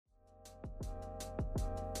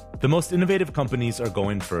The most innovative companies are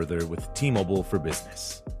going further with T-Mobile for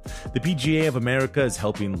Business. The PGA of America is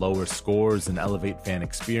helping lower scores and elevate fan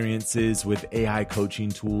experiences with AI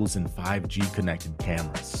coaching tools and 5G connected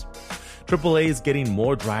cameras. AAA is getting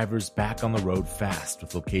more drivers back on the road fast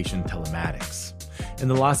with location telematics. And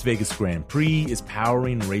the Las Vegas Grand Prix is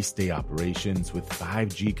powering race day operations with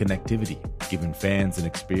 5G connectivity, giving fans an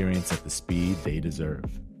experience at the speed they deserve.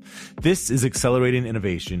 This is accelerating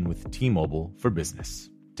innovation with T-Mobile for Business.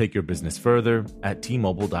 Take your business further at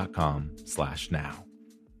T-Mobile.com/now.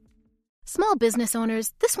 Small business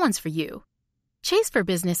owners, this one's for you. Chase for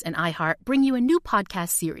Business and iHeart bring you a new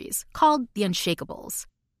podcast series called The Unshakables.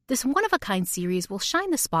 This one-of-a-kind series will shine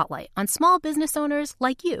the spotlight on small business owners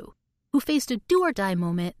like you, who faced a do-or-die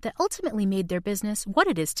moment that ultimately made their business what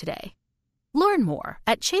it is today. Learn more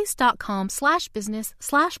at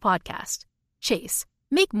chase.com/business/podcast. Chase,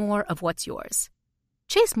 make more of what's yours.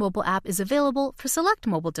 Chase mobile app is available for select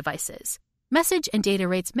mobile devices. Message and data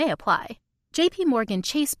rates may apply. JP Morgan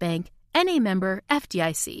Chase Bank, NA member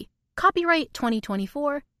FDIC. Copyright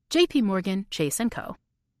 2024, JP Morgan Chase & Co.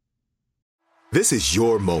 This is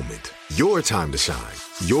your moment, your time to shine,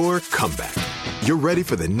 your comeback. You're ready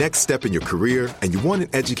for the next step in your career, and you want an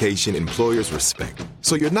education employers respect.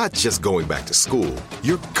 So you're not just going back to school,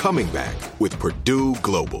 you're coming back with Purdue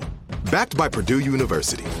Global. Backed by Purdue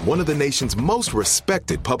University, one of the nation's most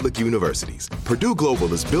respected public universities, Purdue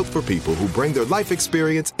Global is built for people who bring their life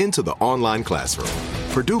experience into the online classroom.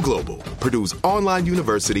 Purdue Global, Purdue's online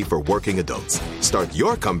university for working adults. Start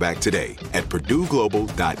your comeback today at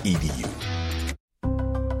purdueglobal.edu.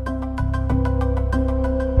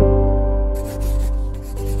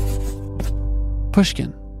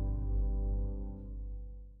 Pushkin.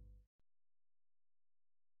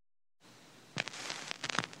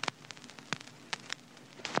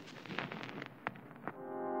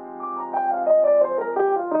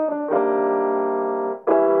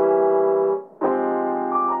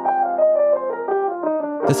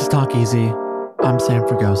 This is Talk Easy. I'm Sam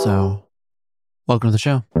Fragoso. Welcome to the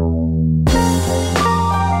show.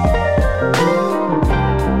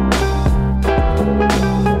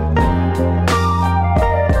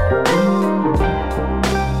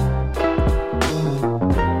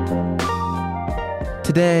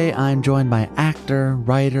 Today, I'm joined by actor,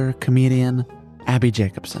 writer, comedian Abbi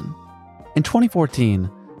Jacobson. In 2014,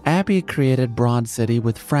 Abbi created Broad City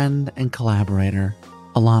with friend and collaborator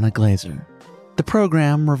Ilana Glazer. The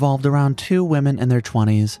program revolved around two women in their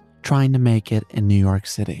 20s trying to make it in New York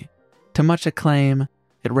City. To much acclaim,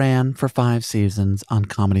 it ran for 5 seasons on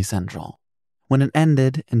Comedy Central. When it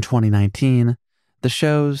ended in 2019, the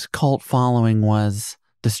show's cult following was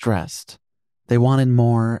distressed. They wanted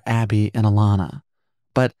more Abbi and Ilana.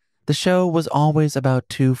 But the show was always about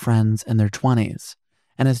two friends in their 20s,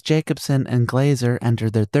 and as Jacobson and Glazer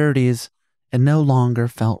entered their 30s, it no longer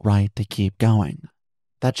felt right to keep going.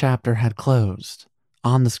 That chapter had closed,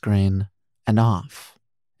 on the screen and off.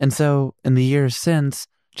 And so, in the years since,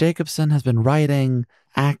 Jacobson has been writing,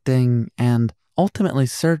 acting, and ultimately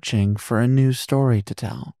searching for a new story to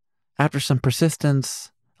tell. After some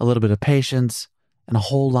persistence, a little bit of patience, and a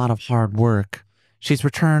whole lot of hard work, she's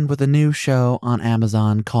returned with a new show on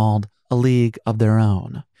Amazon called A League of Their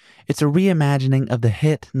Own. It's a reimagining of the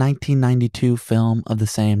hit 1992 film of the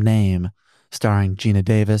same name, starring Geena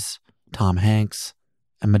Davis, Tom Hanks,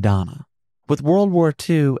 and Madonna. With World War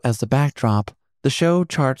II as the backdrop, the show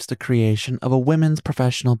charts the creation of a women's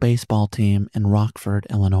professional baseball team in Rockford,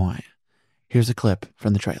 Illinois. Here's a clip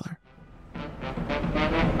from the trailer.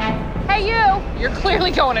 Hey, you! You're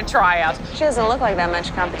clearly going to tryouts. She doesn't look like that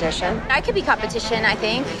much competition. I could be competition, I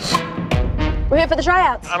think. We're here for the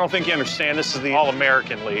tryouts. I don't think you understand. This is the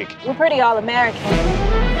All-American League. We're pretty All-American.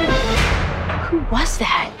 Who was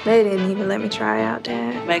that? They didn't even let me try out,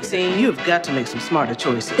 Dad. Maxine, you've got to make some smarter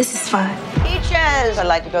choices. This is fun. Peaches, I'd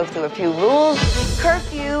like to go through a few rules.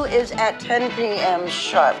 Curfew is at 10 p.m.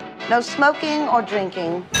 sharp. No smoking or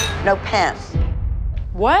drinking. No pants.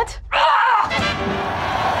 What?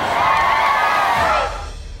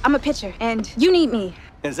 I'm a pitcher, and you need me.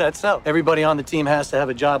 Is that so? Everybody on the team has to have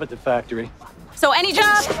a job at the factory. So any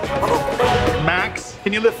job? Max,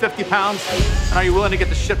 can you lift 50 pounds? And are you willing to get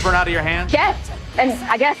the shit burned out of your hands? Yes, and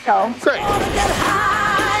I guess so. Great.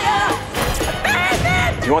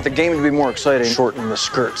 If you want the game to be more exciting, shorten the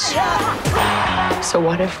skirts. So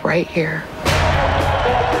what if right here,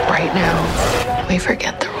 right now, we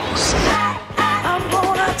forget the rules?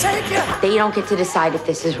 They don't get to decide if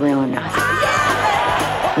this is real or not.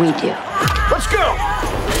 We do. Let's go!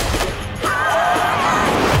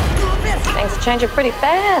 Things are changing pretty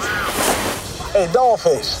fast. Hey,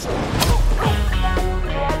 Dollface.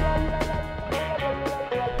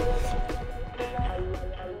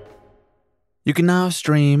 You can now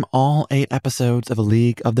stream all 8 episodes of A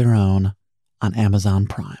League of Their Own on Amazon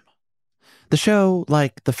Prime. The show,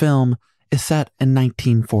 like the film, is set in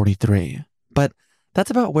 1943, but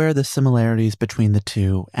that's about where the similarities between the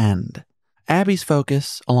two end. Abby's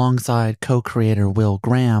focus, alongside co-creator Will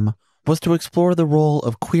Graham, was to explore the role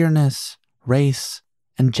of queerness, race,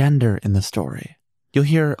 and gender in the story. You'll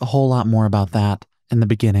hear a whole lot more about that in the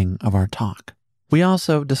beginning of our talk. We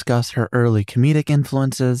also discuss her early comedic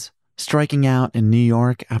influences, striking out in New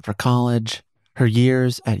York after college, her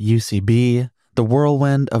years at UCB, the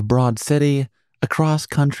whirlwind of Broad City, a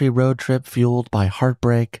cross-country road trip fueled by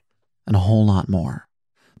heartbreak, and a whole lot more.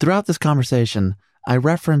 Throughout this conversation, I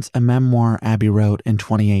reference a memoir Abby wrote in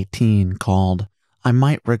 2018 called I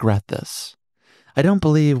Might Regret This. I don't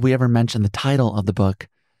believe we ever mention the title of the book.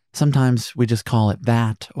 Sometimes we just call it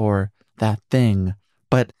that or that thing,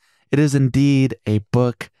 but it is indeed a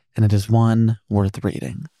book, and it is one worth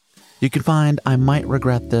reading. You can find I Might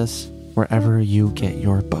Regret This wherever you get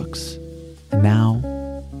your books. And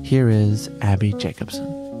now, here is Abby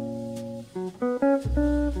Jacobson.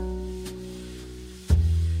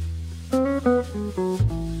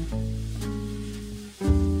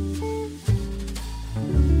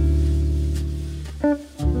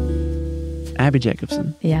 Abby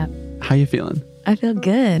Jacobson. Yeah. How you feeling? I feel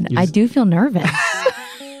good. I do feel nervous.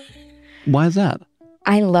 Why is that?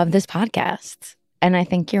 I love this podcast, and I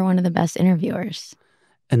think you're one of the best interviewers.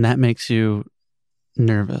 And that makes you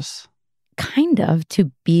nervous? Kind of,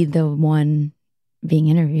 to be the one being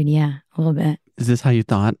interviewed, yeah, a little bit. Is this how you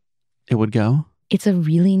thought it would go? It's a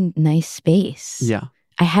really nice space. Yeah.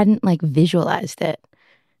 I hadn't visualized it.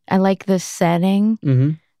 I like the setting.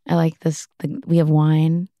 Mm-hmm. I like this. We have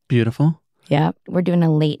wine. Beautiful. Yeah. We're doing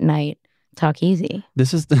a late night talk easy.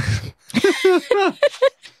 This is the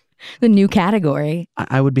the new category.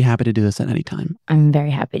 I would be happy to do this at any time. I'm very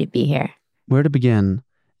happy to be here. Where to begin?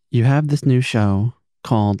 You have this new show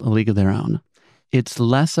called A League of Their Own. It's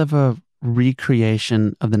less of a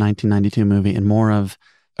recreation of the 1992 movie and more of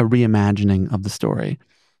a reimagining of the story.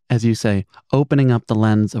 As you say, opening up the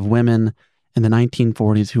lens of women in the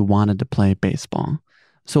 1940s who wanted to play baseball.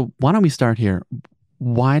 So why don't we start here?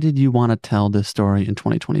 Why did you want to tell this story in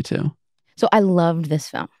 2022? So I loved this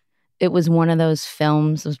film. It was one of those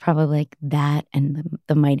films, it was probably like that and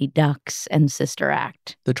the Mighty Ducks and Sister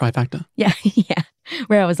Act. The trifecta. Yeah, yeah.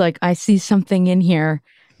 Where I was like, I see something in here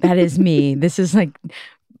that is me. This is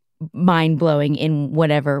mind-blowing in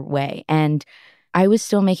whatever way. And I was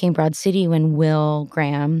still making Broad City when Will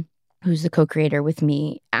Graham, who's the co-creator with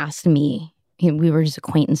me, asked me. We were just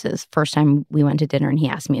acquaintances. First time we went to dinner and he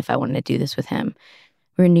asked me if I wanted to do this with him.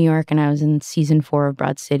 We were in New York and I was in season 4 of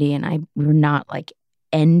Broad City and we were not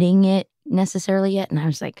ending it necessarily yet. And I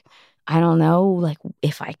was like, I don't know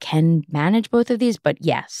if I can manage both of these, but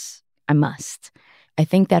yes, I must. I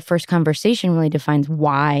think that first conversation really defines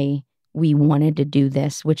why we wanted to do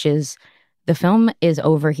this, which is the film is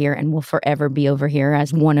over here and will forever be over here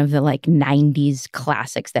as one of the 90s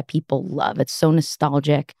classics that people love. It's so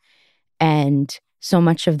nostalgic. And so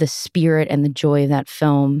much of the spirit and the joy of that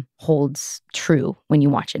film holds true when you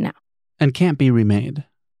watch it now. And can't be remade.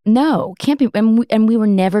 No, can't be. And we were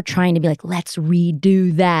never trying to be let's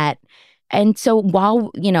redo that. And so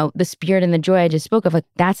while, the spirit and the joy I just spoke of,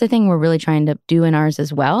 that's the thing we're really trying to do in ours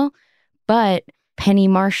as well. But Penny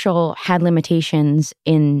Marshall had limitations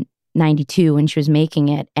in 92 when she was making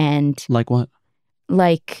it. And like what?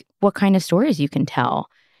 Like what kind of stories you can tell.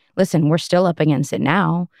 Listen, we're still up against it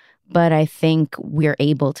now. But I think we're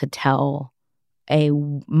able to tell a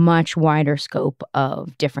much wider scope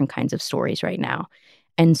of different kinds of stories right now.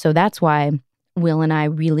 And so that's why Will and I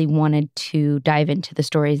really wanted to dive into the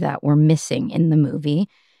stories that were missing in the movie.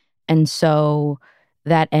 And so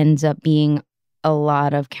that ends up being a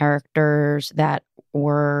lot of characters that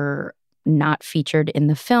were not featured in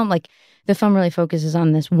the film. The film really focuses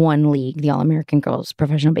on this one league, the All-American Girls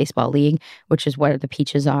Professional Baseball League, which is where the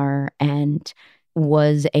Peaches are, and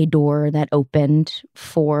was a door that opened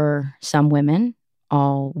for some women,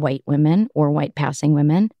 all white women or white passing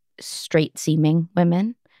women, straight seeming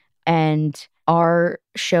women. And our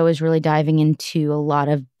show is really diving into a lot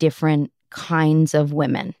of different kinds of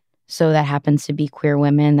women. So that happens to be queer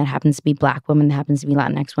women, that happens to be Black women, that happens to be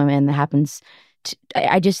Latinx women, that happens to,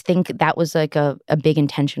 I just think that was a big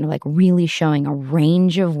intention of really showing a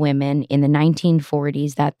range of women in the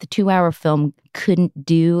 1940s that the 2-hour film couldn't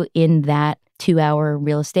do in that 2-hour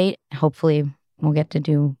real estate. Hopefully we'll get to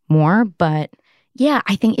do more. But yeah,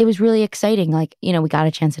 I think it was really exciting. We got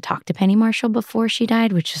a chance to talk to Penny Marshall before she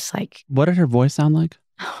died, which is What did her voice sound like?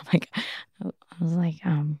 Oh my God.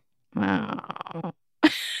 I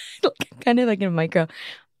was kind of in a micro.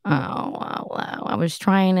 I was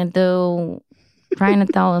trying to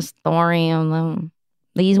tell a story of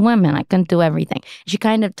these women. I couldn't do everything. She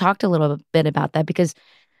kind of talked a little bit about that because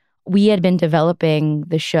we had been developing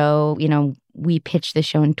the show. You know, we pitched the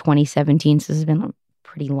show in 2017, so this has been a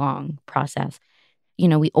pretty long process. You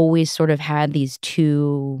know, we always sort of had these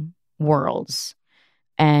two worlds,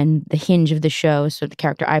 and the hinge of the show, so the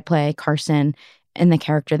character I play, Carson, and the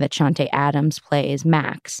character that Shantae Adams plays,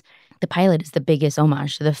 Max. The pilot is the biggest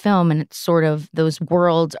homage to the film, and it's sort of, those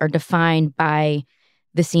worlds are defined by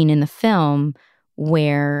the scene in the film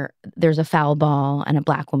where there's a foul ball and a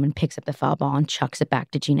Black woman picks up the foul ball and chucks it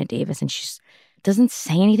back to Geena Davis, and she doesn't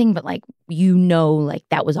say anything, but like, you know, like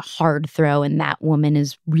that was a hard throw and that woman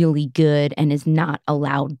is really good and is not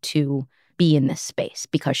allowed to be in this space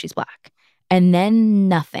because she's Black. And then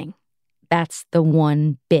nothing. That's the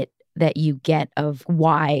one bit that you get of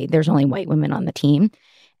why there's only white women on the team.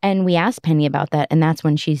 And we asked Penny about that, and that's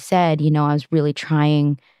when she said, you know, I was really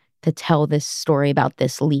trying to tell this story about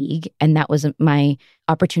this league, and that was my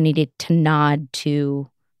opportunity to nod to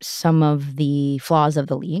some of the flaws of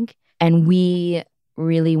the league. And we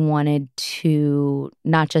really wanted to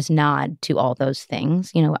not just nod to all those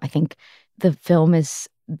things. You know, I think the film is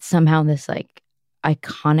somehow this like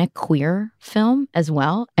iconic queer film as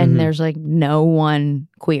well. And there's like no one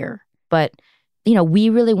queer. But, you know, we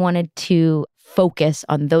really wanted to focus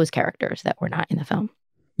on those characters that were not in the film.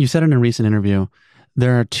 You said in a recent interview,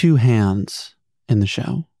 there are two hands in the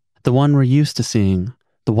show. The one we're used to seeing,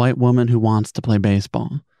 the white woman who wants to play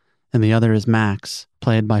baseball, and the other is Max,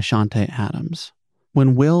 played by Shantae Adams.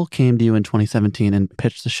 When Will came to you in 2017 and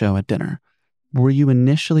pitched the show at dinner, were you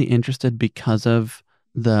initially interested because of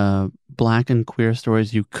the Black and queer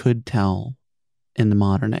stories you could tell in the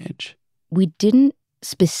modern age? We didn't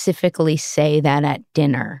specifically say that at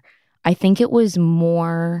dinner. I think it was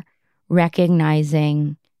more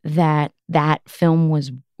recognizing that that film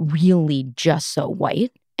was really just so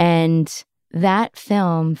white. And that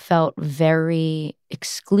film felt very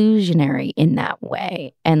exclusionary in that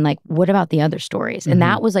way. And like, what about the other stories? And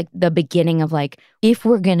that was like the beginning of like, if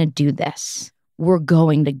we're going to do this, we're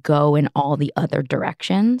going to go in all the other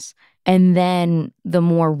directions. And then the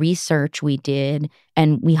more research we did,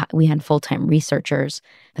 and we had full-time researchers.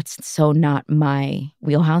 That's so not my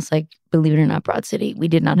wheelhouse. Like, believe it or not, Broad City, we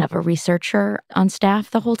did not have a researcher on staff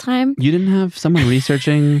the whole time. You didn't have someone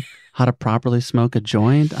researching how to properly smoke a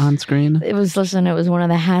joint on screen? It was one of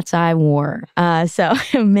the hats I wore. So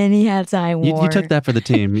many hats I wore. You took that for the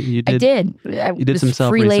team. You did. I did. You did some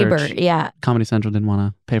self-research. Free labor, yeah. Comedy Central didn't want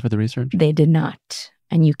to pay for the research? They did not.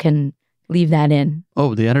 And you can leave that in.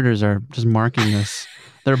 Oh, the editors are just marking this.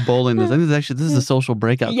 They're bowling this. I think this is a social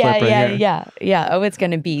breakout clip right here. Yeah. Oh, it's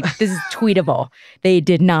going to be, this is tweetable. They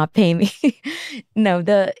did not pay me. No,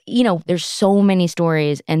 there's so many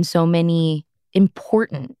stories and so many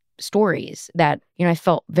important stories that, I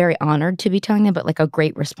felt very honored to be telling them, but like a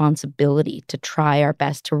great responsibility to try our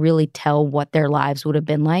best to really tell what their lives would have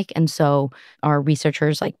been like. And so our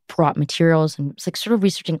researchers like brought materials and it's like sort of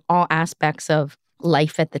researching all aspects of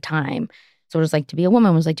life at the time. So what it was like to be a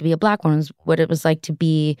woman, what it was like to be a Black woman, what it was like to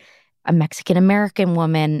be a Mexican-American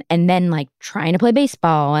woman, and then like trying to play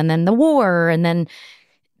baseball, and then the war, and then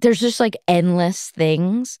there's just like endless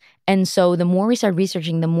things. And so the more we started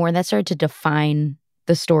researching, the more that started to define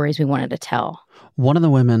the stories we wanted to tell. One of the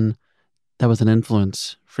women that was an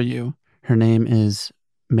influence for you, her name is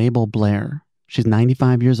Mabel Blair. She's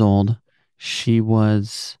 95 years old. She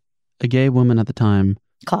was a gay woman at the time.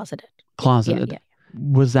 Closeted. Yeah.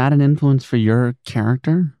 Was that an influence for your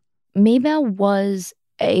character? Mabel was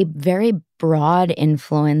a very broad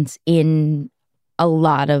influence in a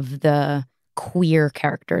lot of the queer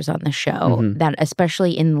characters on the show, that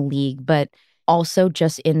especially in the league, but also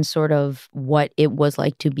just in sort of what it was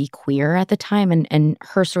like to be queer at the time. And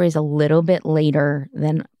her story is a little bit later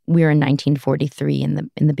than we were in 1943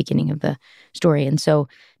 in the beginning of the story. And so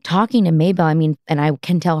talking to Mabel, and I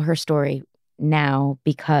can tell her story now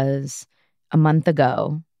because a month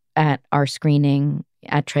ago at our screening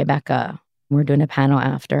at Tribeca, we're doing a panel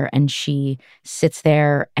after, and she sits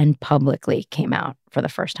there and publicly came out for the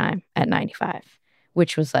first time at 95,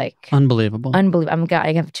 which was like unbelievable.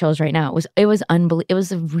 I have chills right now. It was unbelievable. It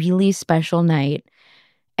was a really special night,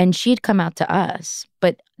 and she'd come out to us,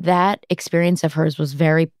 but that experience of hers was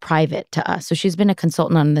very private to us. So she's been a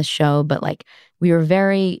consultant on this show, but like we were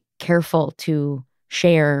very careful to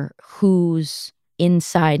share whose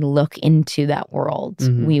inside look into that world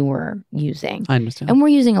we were using. I understand. And we're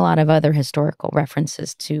using a lot of other historical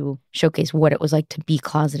references to showcase what it was like to be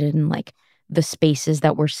closeted and like the spaces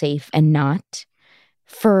that were safe and not.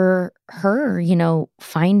 for her, you know,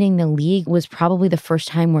 finding the league was probably the first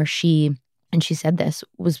time where she said this,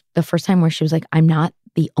 was the first time where she was like, I'm not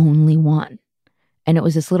the only one. And it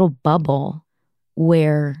was this little bubble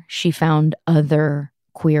where she found other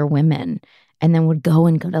queer women and then would go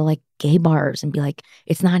to like gay bars and be like,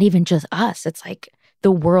 it's not even just us. It's like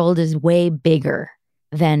the world is way bigger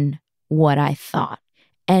than what I thought.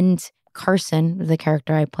 And Carson, the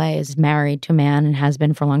character I play, is married to a man and has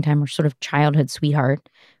been for a long time, her sort of childhood sweetheart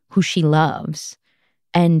who she loves,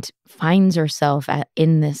 and finds herself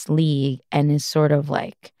in this league and is sort of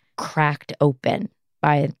like cracked open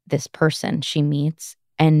by this person she meets.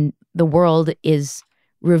 And the world is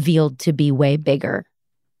revealed to be way bigger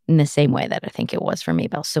in the same way that I think it was for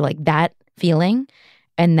Mabel. So like that feeling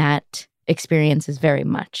and that experience is very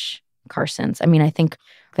much Carson's. I mean, I think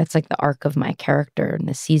that's like the arc of my character in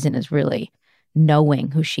this season, is really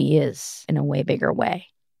knowing who she is in a way bigger way.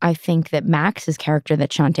 I think that Max's character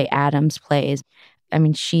that Shantae Adams plays, I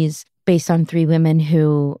mean, she's based on three women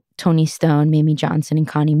who, Toni Stone, Mamie Johnson, and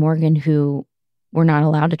Connie Morgan, who were not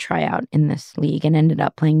allowed to try out in this league and ended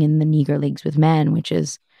up playing in the Negro Leagues with Men, which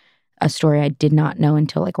is a story I did not know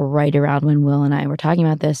until like right around when Will and I were talking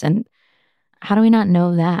about this. And how do we not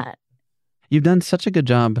know that? You've done such a good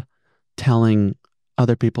job telling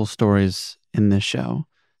other people's stories in this show.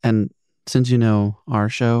 And since you know our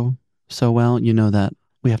show so well, you know that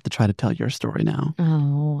we have to try to tell your story now.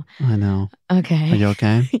 Oh. I know. Okay. Are you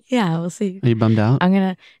okay? Yeah, we'll see. Are you bummed out?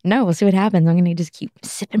 No, we'll see what happens. I'm going to just keep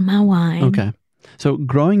sipping my wine. Okay. So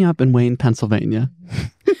growing up in Wayne, Pennsylvania,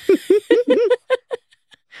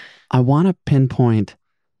 I want to pinpoint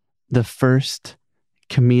the first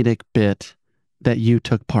comedic bit that you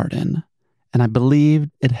took part in. And I believe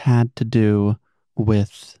it had to do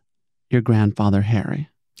with your grandfather, Harry.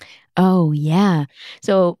 Oh, yeah.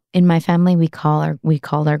 So in my family, we called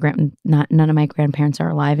our none of my grandparents are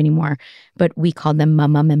alive anymore, but we called them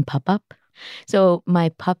Mum and Pup-Up. So my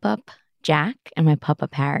Pup-Up Jack and my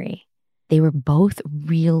Pup-Up Harry, they were both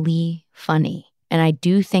really funny. And I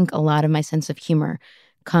do think a lot of my sense of humor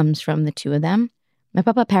comes from the two of them. My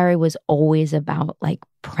Pup-Up Harry was always about like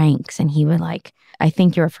pranks, and he would like, I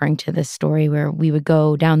think you're referring to this story where we would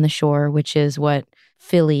go down the shore, which is what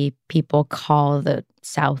Philly people call the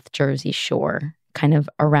South Jersey Shore, kind of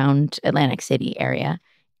around Atlantic City area.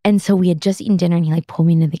 And so we had just eaten dinner, and he like pulled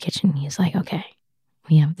me into the kitchen. And he was like, okay,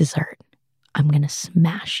 we have dessert. I'm going to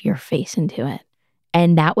smash your face into it.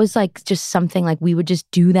 And that was like just something like we would just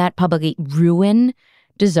do that publicly, ruin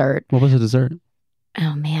dessert. What was the dessert?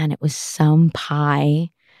 Oh man, it was some pie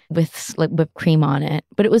with like whipped cream on it.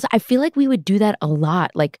 But it was, I feel like we would do that a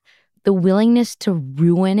lot. Like the willingness to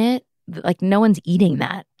ruin it, like no one's eating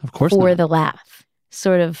that. Of course for not. the laugh.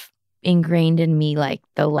 Sort of ingrained in me, like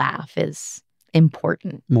the laugh is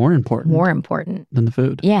important. More important than the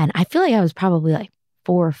food. Yeah, and I feel like I was probably like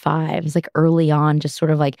 4 or 5. It was like early on, just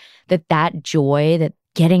sort of like that joy, that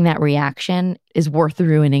getting that reaction is worth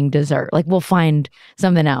ruining dessert. Like we'll find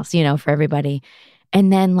something else, you know, for everybody.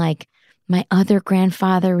 And then like my other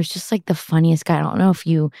grandfather was just like the funniest guy. I don't know if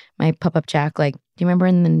my Pup-Up Jack, like, do you remember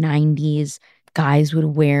in the 90s, guys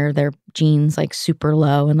would wear their jeans like super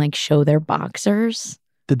low and like show their boxers?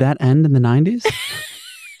 Did that end in the 90s?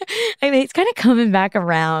 I mean, it's kind of coming back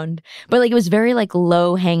around, but like it was very like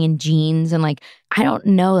low hanging jeans, and like, I don't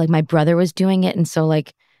know, like my brother was doing it. And so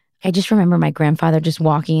like, I just remember my grandfather just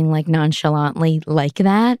walking like nonchalantly like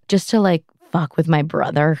that, just to like fuck with my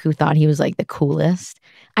brother who thought he was like the coolest.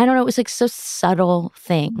 I don't know. It was like so subtle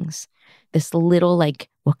things. This little like,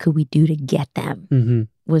 what could we do to get them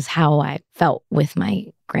was how I felt with my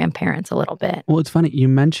grandparents a little bit. Well, it's funny. You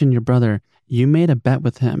mentioned your brother. You made a bet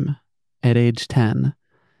with him at age 10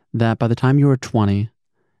 that by the time you were 20,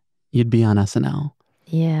 you'd be on SNL.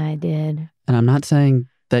 Yeah, I did. And I'm not saying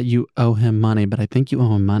that you owe him money, but I think you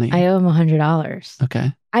owe him money. I owe him $100.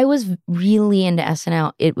 Okay. I was really into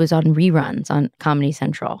SNL. It was on reruns on Comedy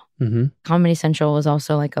Central. Mm-hmm. Comedy Central was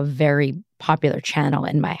also like a very popular channel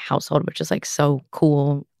in my household, which is like so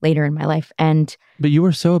cool later in my life. But you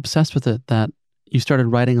were so obsessed with it that you started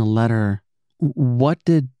writing a letter. What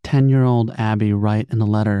did 10-year-old Abby write in a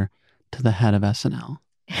letter to the head of SNL?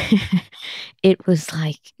 It was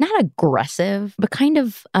like not aggressive, but kind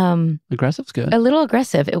of aggressive's good. A little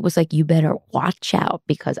aggressive. It was like, you better watch out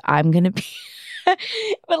because I'm gonna be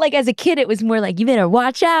but like as a kid it was more like, you better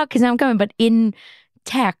watch out because I'm coming. But in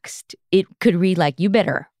text it could read like, you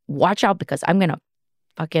better watch out because I'm gonna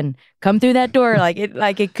fucking come through that door. Like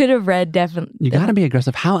it could have read definitely. You gotta be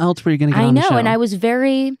aggressive. How else were you gonna get on the show? I know, and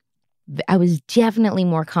I was definitely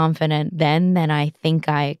more confident then than I think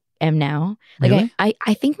I am now. Like really?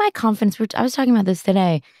 I think my confidence, I was talking about this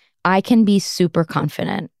today. I can be super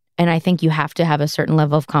confident. And I think you have to have a certain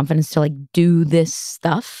level of confidence to like do this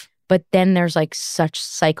stuff. But then there's like such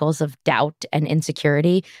cycles of doubt and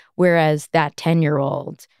insecurity. Whereas that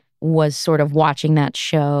 10-year-old was sort of watching that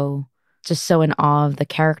show, just so in awe of the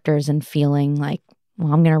characters and feeling like,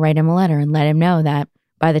 well, I'm going to write him a letter and let him know that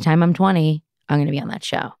by the time I'm 20, I'm going to be on that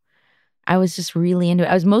show. I was just really into it.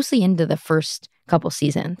 I was mostly into the first couple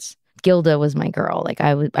seasons. Gilda was my girl. Like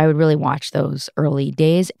I would really watch those early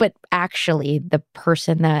days. But actually, the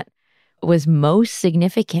person that was most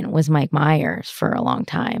significant was Mike Myers for a long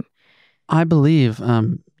time. I believe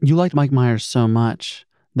you liked Mike Myers so much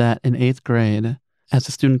that in 8th grade, as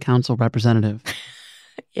a student council representative,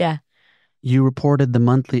 yeah, you reported the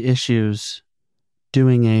monthly issues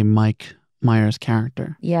doing a Mike Myers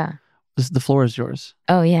character. Yeah. The floor is yours.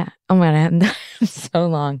 Oh, yeah. Oh, my God. I'm so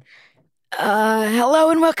long.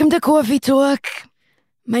 Hello and welcome to Coffee Talk.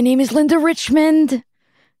 My name is Linda Richmond.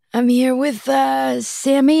 I'm here with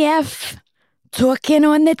Sammy F. Talking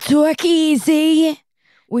on the Talk Easy.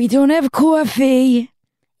 We don't have coffee.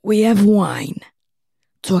 We have wine.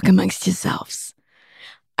 Talk amongst yourselves.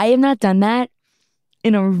 I have not done that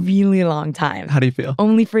in a really long time. How do you feel?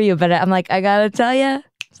 Only for you, but I'm like, I gotta tell you,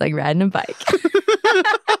 it's like riding a bike.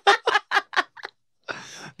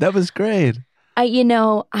 That was great.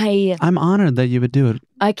 I'm honored that you would do it.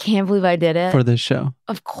 I can't believe I did it. For this show.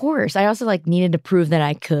 Of course. I also needed to prove that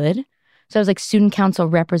I could. So I was student council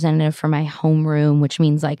representative for my homeroom, which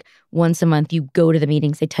means once a month you go to the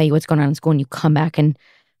meetings, they tell you what's going on in school and you come back and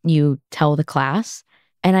you tell the class.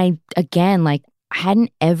 And I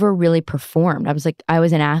hadn't ever really performed. I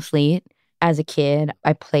was an athlete as a kid.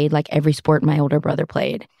 I played every sport my older brother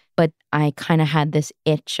played. But I kind of had this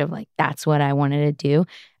itch of that's what I wanted to do.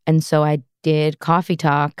 And so I did Coffee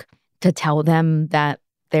Talk to tell them that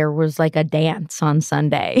there was a dance on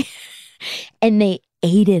Sunday. And they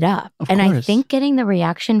ate it up. Of course. I think getting the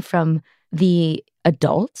reaction from the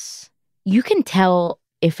adults, you can tell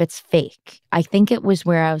if it's fake. I think it was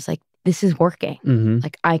where I was this is working. Mm-hmm.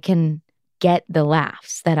 I can get the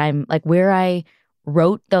laughs that I'm where I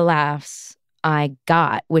wrote the laughs I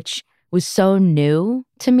got, which was so new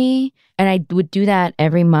to me. And I would do that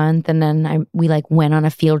every month. And then we went on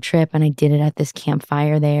a field trip and I did it at this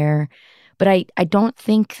campfire there. But I don't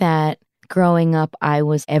think that growing up, I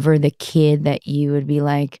was ever the kid that you would be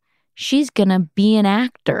she's gonna be an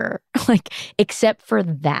actor. Except for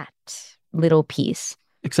that little piece.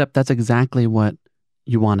 Except that's exactly what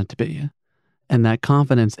you wanted to be. And that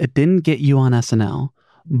confidence, it didn't get you on SNL,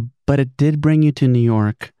 but it did bring you to New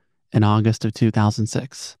York in August of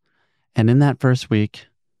 2006. And in that first week,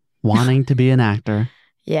 wanting to be an actor,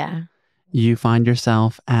 yeah, you find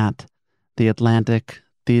yourself at the Atlantic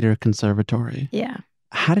Theater Conservatory. Yeah.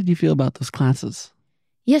 How did you feel about those classes?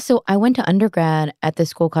 Yeah, so I went to undergrad at this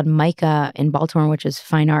school called MICA in Baltimore, which is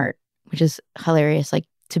fine art, which is hilarious.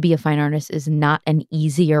 To be a fine artist is not an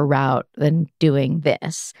easier route than doing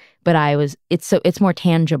this. But it's more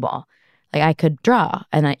tangible. I could draw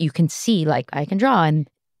and you can see I can draw, and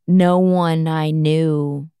no one I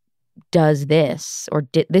knew does this or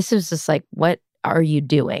this is just what are you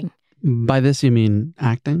doing? By this you mean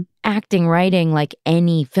acting? Acting, writing,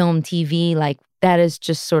 any film, TV, that is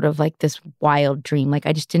just sort of this wild dream.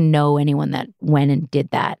 I just didn't know anyone that went and did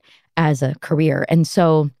that as a career. And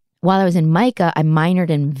so while I was in MICA, I minored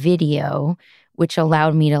in video, which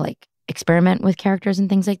allowed me to experiment with characters and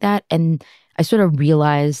things like that. And I sort of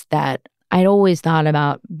realized that I'd always thought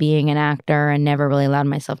about being an actor and never really allowed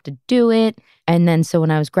myself to do it. And then so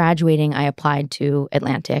when I was graduating, I applied to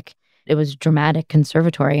Atlantic. It was dramatic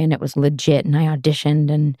conservatory and it was legit. And I auditioned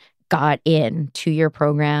and got in 2-year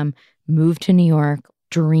program, moved to New York,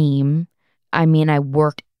 dream. I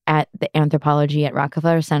worked at the anthropology at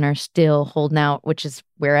Rockefeller Center, still holding out, which is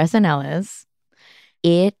where SNL is.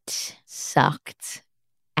 It sucked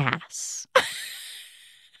ass.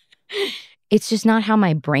 It's just not how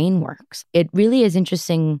my brain works. It really is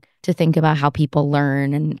interesting to think about how people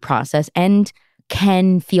learn and process and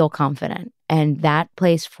can feel confident. And that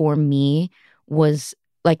place for me was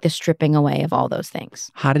the stripping away of all those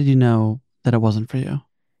things. How did you know that it wasn't for you?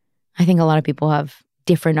 I think a lot of people have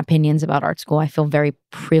different opinions about art school. I feel very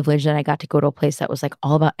privileged that I got to go to a place that was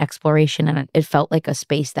all about exploration. And it felt like a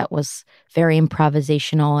space that was very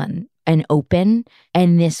improvisational and open.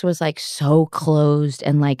 And this was so closed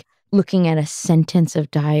and looking at a sentence of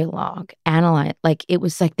dialogue, analyze, it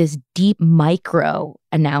was this deep micro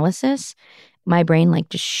analysis. My brain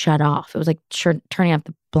just shut off. It was turning off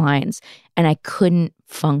the blinds, and I couldn't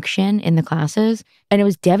function in the classes. And it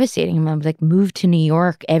was devastating. I was moved to New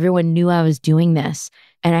York. Everyone knew I was doing this.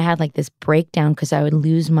 And I had this breakdown because I would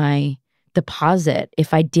lose my deposit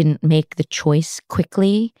if I didn't make the choice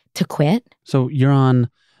quickly to quit. So you're on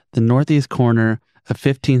the northeast corner of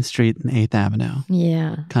 15th Street and 8th Avenue.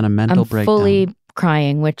 Yeah. Kind of mental breakdown. I'm fully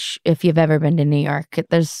crying, which if you've ever been to New York,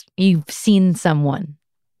 you've seen someone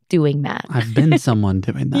doing that. I've been someone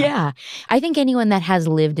doing that. Yeah. I think anyone that has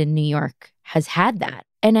lived in New York has had that.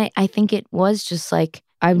 And I think it was just like,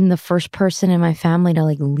 I'm the first person in my family to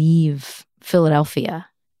like leave Philadelphia.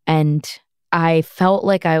 And I felt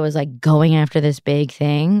like I was like going after this big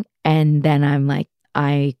thing. And then I'm like,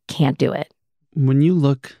 I can't do it. When you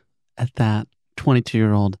look at that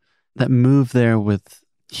 22-year-old that moved there with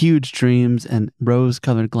huge dreams and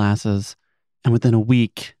rose-colored glasses, and within a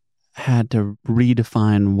week had to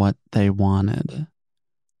redefine what they wanted,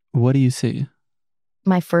 what do you see?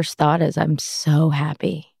 My first thought is I'm so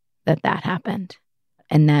happy that happened.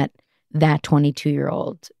 And that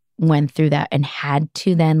 22-year-old went through that and had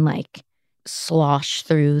to then like slosh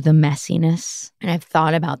through the messiness. And I've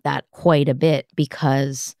thought about that quite a bit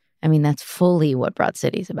because, I mean, that's fully what Broad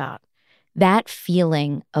City's about. That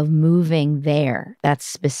feeling of moving there, that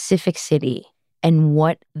specific city, and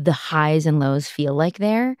what the highs and lows feel like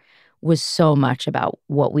there was so much about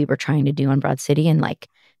what we were trying to do on Broad City. And like,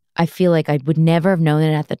 I feel like I would never have known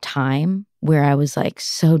it at the time, where I was like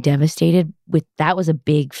so devastated with that was a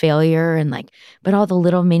big failure, and like, but all the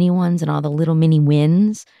little mini ones and all the little mini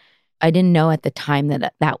wins, I didn't know at the time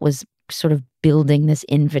that was sort of building this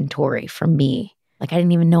inventory for me. Like I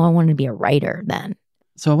didn't even know I wanted to be a writer then.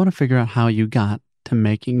 So I want to figure out how you got to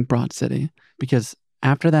making Broad City, because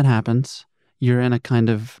after that happens, you're in a kind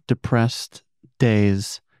of depressed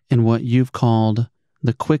daze in what you've called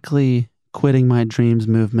the quickly quitting my dreams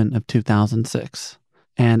movement of 2006.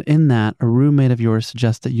 And in that, a roommate of yours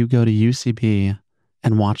suggests that you go to UCB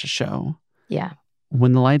and watch a show. Yeah.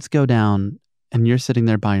 When the lights go down and you're sitting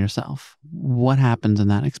there by yourself, what happens in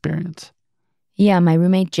that experience? Yeah, my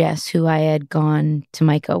roommate Jess, who I had gone to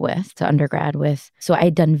MICA with, to undergrad with. So I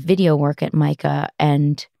had done video work at MICA,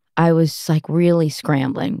 and I was like really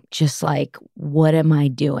scrambling, just like, what am I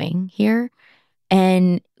doing here?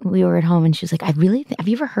 And we were at home and she was like, have you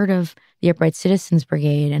ever heard of the Upright Citizens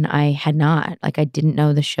Brigade? And I had not. Like, I didn't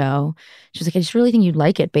know the show. She was like, I just really think you'd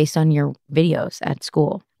like it based on your videos at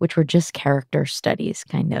school, which were just character studies,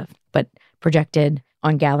 kind of, but projected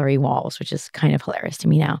on gallery walls, which is kind of hilarious to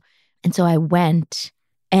me now. And so I went,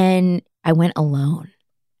 and I went alone.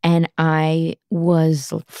 And I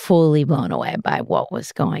was fully blown away by what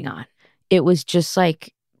was going on. It was just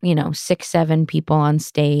like, 6, 7 people on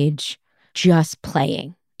stage just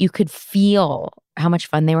playing. You could feel how much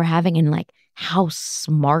fun they were having and like how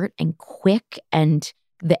smart and quick, and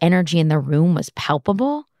the energy in the room was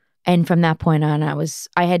palpable. And from that point on,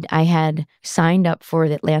 I had signed up for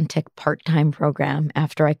the Atlantic part-time program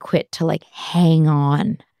after I quit to like hang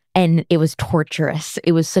on. And it was torturous.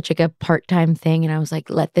 It was such like a part-time thing. And I was like,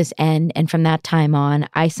 let this end. And from that time on,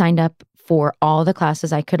 I signed up for all the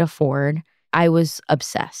classes I could afford. I was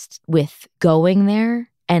obsessed with going there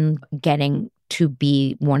and getting to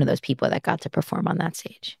be one of those people that got to perform on that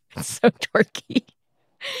stage. It's so dorky.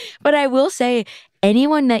 But I will say,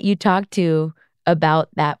 anyone that you talk to about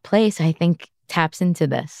that place, I think taps into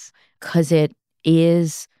this, because it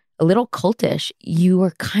is a little cultish. You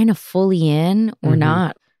are kind of fully in or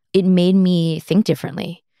not. It made me think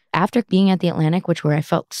differently. After being at the Atlantic, where I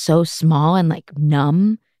felt so small and like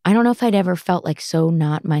numb, I don't know if I'd ever felt like so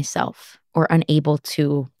not myself or unable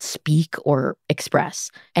to speak or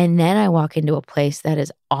express. And then I walk into a place that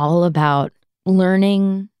is all about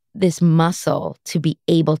learning this muscle to be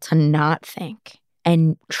able to not think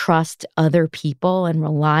and trust other people and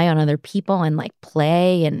rely on other people and like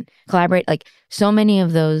play and collaborate. Like so many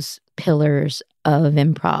of those pillars of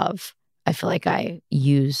improv, I feel like I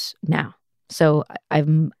use now. So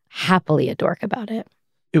I'm happily a dork about it.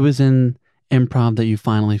 It was in improv that you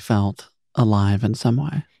finally felt alive in some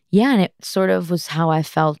way. Yeah, and it sort of was how I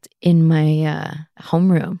felt in my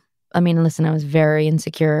homeroom. I mean, listen, I was very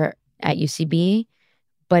insecure at UCB,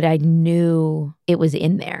 but I knew it was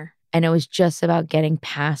in there. And it was just about getting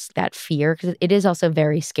past that fear, because it is also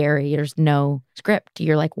very scary. There's no script.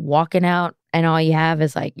 You're like walking out and all you have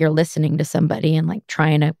is like you're listening to somebody and like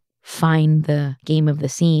trying to find the game of the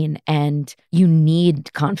scene, and you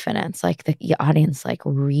need confidence. Like the audience like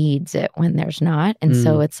reads it when there's not. And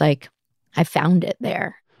so it's like I found it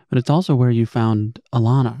there. But it's also where you found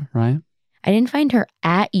Alana, right? I didn't find her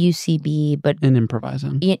at UCB, but in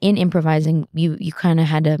improvising. In improvising, you kind of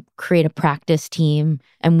had to create a practice team,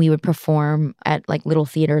 and we would perform at like little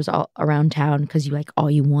theaters all around town, because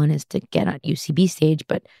all you want is to get on UCB stage,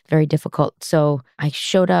 but very difficult. So I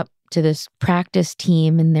showed up to this practice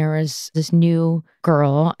team, and there was this new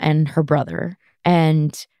girl and her brother.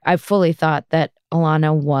 And I fully thought that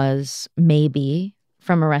Ilana was maybe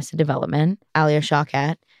from Arrested Development, Alia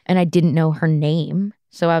Shawkat, and I didn't know her name.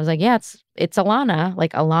 So I was like, yeah, it's Ilana.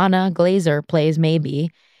 Like Ilana Glazer plays maybe.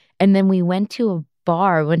 And then we went to a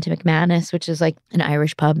bar, we went to McManus, which is like an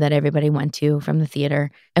Irish pub that everybody went to from the theater.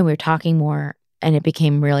 And we were talking more, and it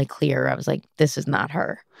became really clear. I was like, this is not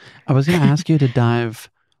her. I was going to ask you to dive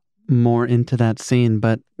more into that scene,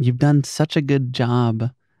 but you've done such a good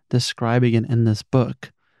job describing it in this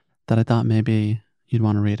book that I thought maybe you'd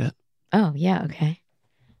want to read it. Oh, yeah, okay.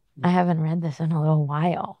 I haven't read this in a little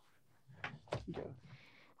while.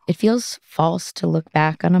 It feels false to look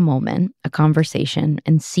back on a moment, a conversation,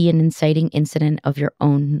 and see an inciting incident of your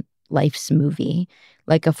own life's movie,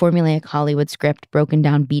 like a formulaic Hollywood script broken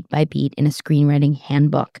down beat by beat in a screenwriting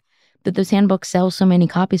handbook. But those handbooks sell so many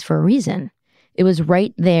copies for a reason. It was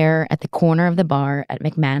right there at the corner of the bar at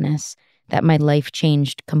McManus that my life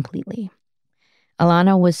changed completely.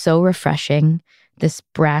 Ilana was so refreshing, this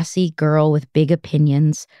brassy girl with big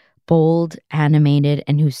opinions, bold, animated,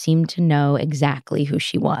 and who seemed to know exactly who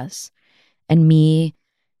she was. And me,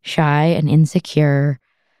 shy and insecure,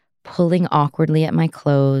 pulling awkwardly at my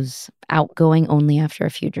clothes, outgoing only after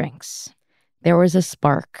a few drinks. There was a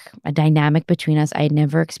spark, a dynamic between us I had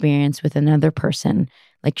never experienced with another person,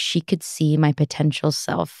 like she could see my potential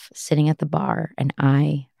self sitting at the bar and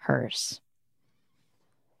I hers.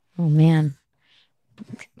 Oh man,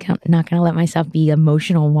 not going to let myself be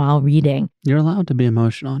emotional while reading. You're allowed to be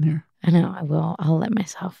emotional in here. I know, I will. I'll let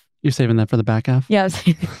myself. You're saving that for the back half? Yeah, I was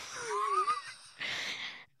saving.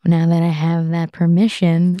 Now that I have that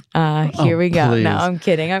permission, here we go. Please. No, I'm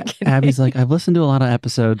kidding. Abby's like, I've listened to a lot of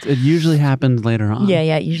episodes. It usually happens later on. Yeah,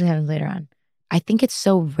 it usually happens later on. I think it's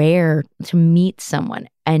so rare to meet someone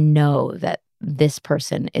and know that this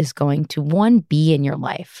person is going to, one, be in your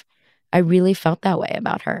life. I really felt that way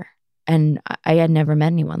about her. And I had never met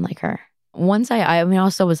anyone like her. Once I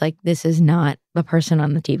also was like, this is not the person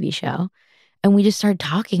on the TV show. And we just started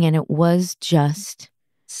talking, and it was just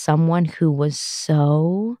someone who was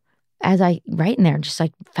so, as I write in there, just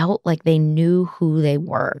like felt like they knew who they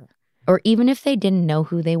were. Or even if they didn't know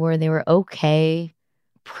who they were okay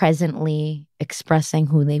presently expressing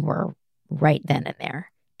who they were right then and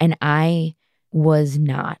there. And I was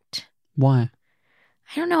not. Why?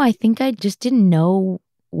 I don't know. I think I just didn't know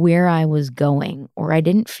where I was going, or I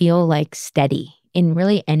didn't feel like steady in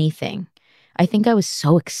really anything. I think I was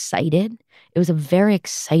so excited. It was a very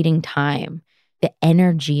exciting time. The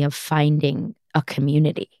energy of finding a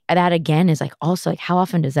community. And that again is like also like, how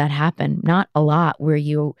often does that happen? Not a lot, where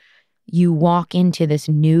you walk into this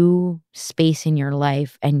new space in your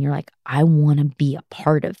life and you're like, I want to be a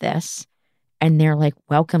part of this. And they're like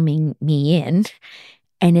welcoming me in.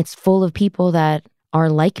 And it's full of people that are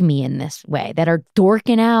like me in this way, that are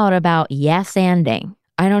dorking out about yes-anding.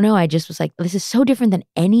 I don't know. I just was like, this is so different than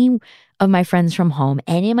any of my friends from home,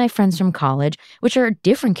 any of my friends from college, which are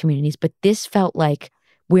different communities, but this felt like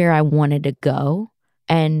where I wanted to go.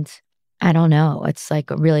 And I don't know. It's like,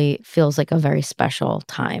 it really feels like a very special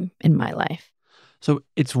time in my life. So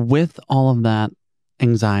it's with all of that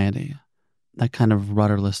anxiety, that kind of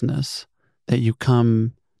rudderlessness, that you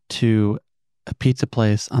come to a pizza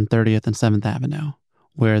place on 30th and 7th Avenue,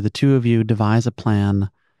 where the two of you devise a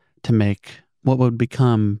plan to make what would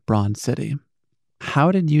become Broad City.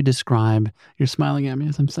 How did you describe, you're smiling at me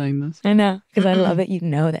as I'm saying this. I know, because I love it. You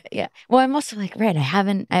know that. Yeah. Well, I'm also like, right, I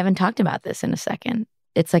haven't talked about this in a second.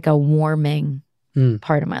 It's like a warming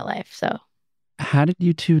part of my life. So how did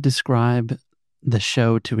you two describe the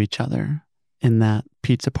show to each other in that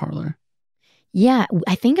pizza parlor? Yeah,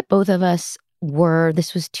 I think both of us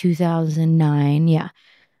this was 2009. Yeah.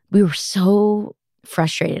 We were so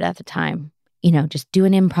frustrated at the time, just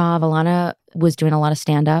doing improv. Ilana was doing a lot of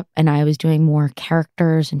stand-up and I was doing more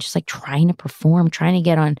characters and just like trying to perform, trying to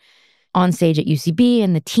get on stage at UCB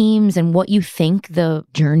and the teams, and what you think the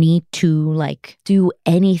journey to like do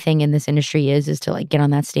anything in this industry is to like get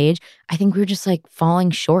on that stage. I think we were just like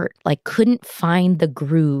falling short, like couldn't find the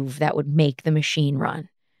groove that would make the machine run.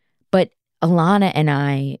 But Ilana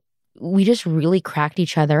and we just really cracked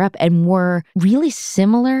each other up and were really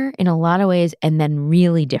similar in a lot of ways and then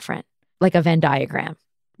really different, like a Venn diagram.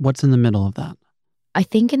 What's in the middle of that? I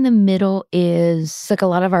think in the middle is like a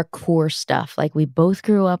lot of our core stuff. Like we both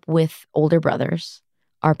grew up with older brothers.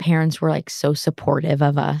 Our parents were like so supportive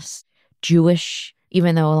of us. Jewish,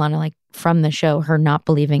 even though Ilana, like from the show, her not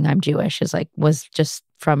believing I'm Jewish was just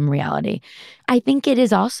from reality. I think it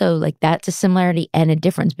is also like that's a similarity and a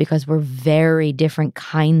difference because we're very different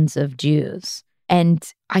kinds of Jews. And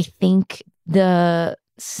I think the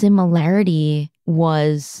similarity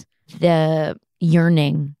was the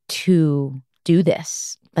yearning to do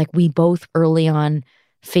this. Like we both early on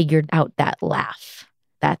figured out that laugh,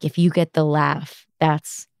 that if you get the laugh,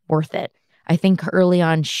 that's worth it. I think early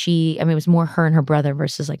on it was more her and her brother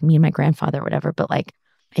versus like me and my grandfather or whatever. But like,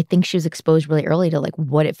 I think she was exposed really early to like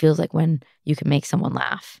what it feels like when you can make someone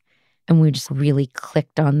laugh. And we just really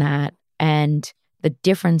clicked on that. And the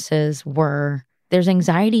differences were there's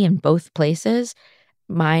anxiety in both places.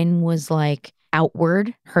 Mine was like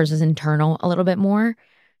outward. Hers is internal a little bit more.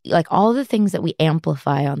 Like all the things that we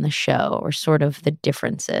amplify on the show are sort of the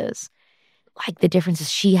differences. Like the difference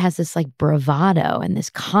is she has this like bravado and this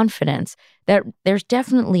confidence that there's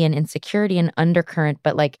definitely an insecurity and undercurrent,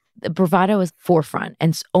 but like the bravado is forefront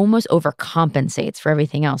and almost overcompensates for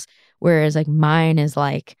everything else. Whereas like mine is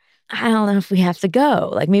like, I don't know if we have to go.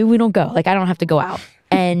 Like maybe we don't go. Like I don't have to go out.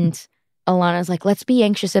 And Alana's like, let's be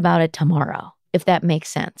anxious about it tomorrow, if that makes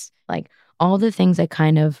sense. Like all the things I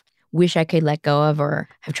kind of wish I could let go of or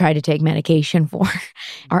have tried to take medication for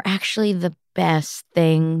are actually the best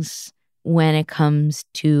things when it comes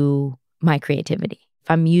to my creativity.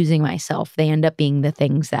 If I'm using myself, they end up being the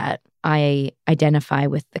things that I identify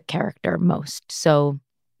with the character most. So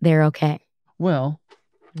they're okay. Well.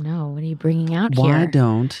 No, what are you bringing out here? Why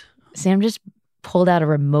don't? Sam just pulled out a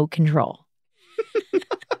remote control.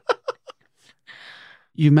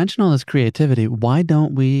 You mentioned all this creativity. Why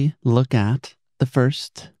don't we look at the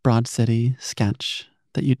first Broad City sketch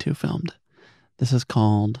that you two filmed? This is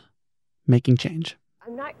called Making Change.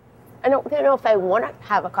 I don't know if I want to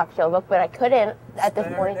have a cocktail book, but I couldn't at this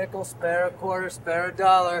point. Spare a nickel, spare a quarter, spare a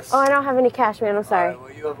dollar. Oh, I don't have any cash, man. I'm sorry. All right,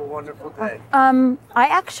 well, you have a wonderful day. I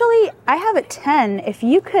have a 10. If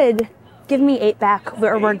you could give me 8 back,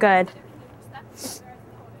 we're good.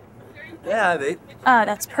 Yeah, I have 8.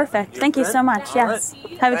 That's perfect. Thank you so much. Yes.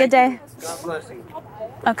 Right. Have a good day. God bless you.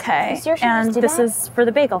 Okay. And this is for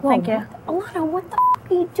the bagel. Thank you. Alana, what the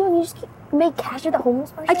f*** are you doing? You just made cash with the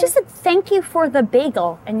homeless person? I just said thank you for the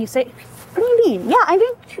bagel, and you say, what do you mean? Yeah, I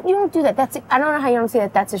mean, you don't do that. I don't know how you don't say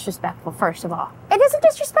that. That's disrespectful, first of all. It isn't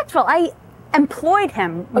disrespectful. I employed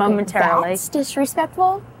him momentarily. That's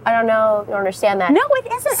disrespectful? I don't know. You don't understand that. No,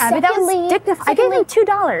 it isn't, Abby. That was dignified. I gave him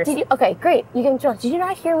 $2. Okay, great. You gave him $2. Did you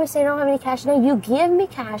not hear me say I don't have any cash? No, you give me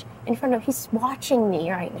cash in front of. He's watching me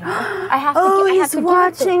right now. I have to. He's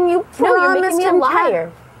watching you. No, you're making me a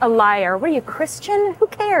liar. A liar. What are you, Christian? Who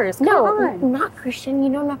cares? Come on. I'm not Christian. You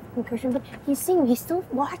know I'm not Christian, but he's seeing. He's still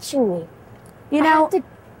watching me. You know.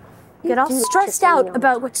 Get all stressed out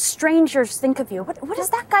about what strangers think of you. What does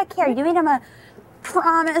that guy care? You made him a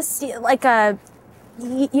promise, like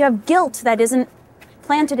you have guilt that isn't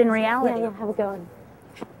planted in reality. Yeah, have a good one.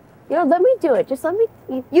 You know, let me do it. Just let me.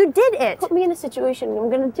 You did it. Put me in a situation. I'm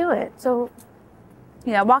gonna do it. So,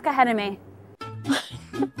 yeah, walk ahead of me.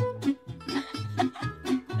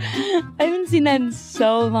 I haven't seen that in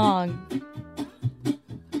so long.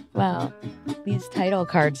 Wow, these title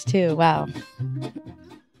cards too. Wow.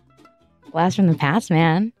 Blast from the past,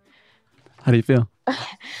 man. How do you feel?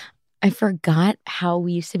 I forgot how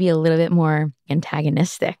we used to be a little bit more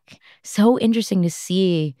antagonistic. So interesting to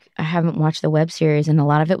see. I haven't watched the web series, and a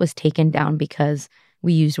lot of it was taken down because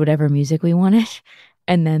we used whatever music we wanted.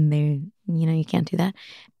 And then you can't do that.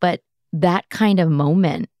 But that kind of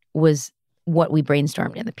moment was what we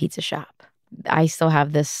brainstormed in the pizza shop. I still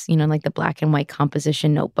have this, like the black and white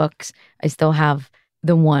composition notebooks. I still have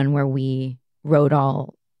the one where we wrote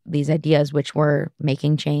all these ideas, which were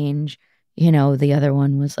making change. The other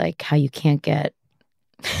one was like how you can't get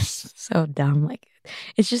so dumb. Like,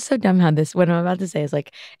 it's just so dumb how what I'm about to say is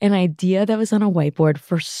like an idea that was on a whiteboard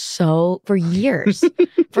for years,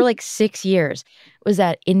 for like 6 years, was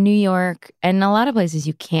that in New York and a lot of places,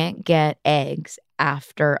 you can't get eggs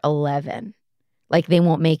after 11. Like, they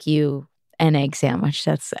won't make you an egg sandwich,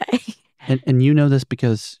 let's say. And you know this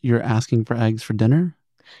because you're asking for eggs for dinner?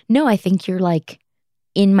 No, I think you're like,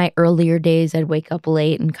 in my earlier days, I'd wake up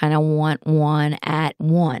late and kind of want one at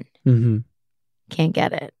 1. Mm-hmm. Can't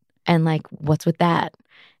get it. And like, what's with that?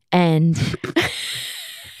 And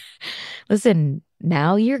listen,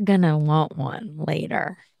 now you're going to want one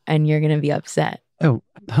later and you're going to be upset. Oh,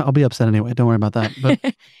 I'll be upset anyway. Don't worry about that. But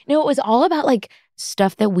no, it was all about like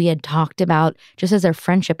stuff that we had talked about just as our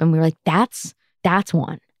friendship. And we were like, that's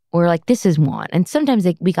one. Or like, this is one. And sometimes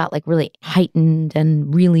we got like really heightened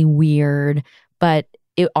and really weird. But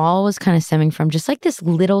it all was kind of stemming from just like this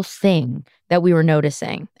little thing that we were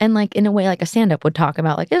noticing. And like, in a way, like a stand-up would talk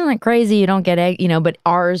about, like, isn't it crazy you don't get egg, but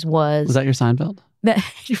ours was... Was that your Seinfeld? That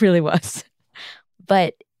it really was.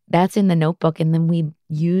 But that's in the notebook. And then we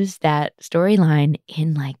used that storyline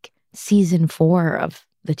in like season 4 of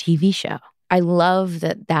the TV show. I love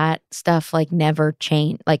that stuff like never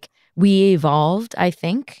changed. Like we evolved, I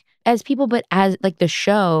think, as people, but as like the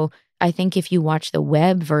show, I think if you watch the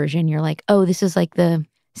web version, you're like, oh, this is like the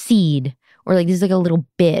seed, or like this is like a little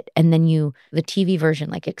bit. And then the TV version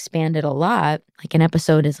like expanded a lot. Like an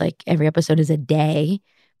episode is like, every episode is a day,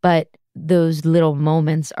 but those little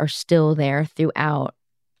moments are still there throughout.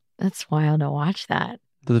 That's wild to watch that.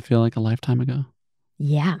 Does it feel like a lifetime ago?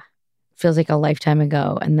 Yeah. Feels like a lifetime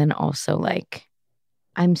ago. And then also like,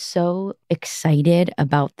 I'm so excited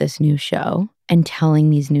about this new show and telling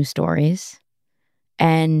these new stories.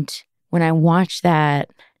 And when I watched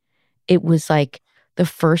that, it was like the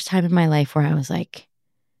first time in my life where I was like,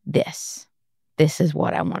 this is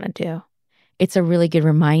what I want to do. It's a really good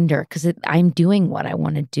reminder because I'm doing what I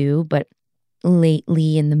want to do, but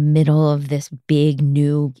lately in the middle of this big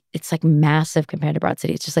new, it's like massive compared to Broad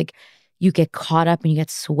City. It's just like you get caught up and you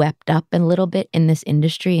get swept up a little bit in this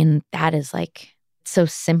industry. And that is like so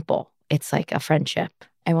simple. It's like a friendship.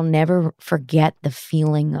 I will never forget the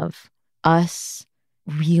feeling of us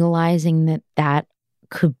realizing that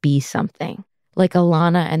could be something. Like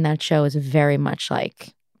Alana and that show is very much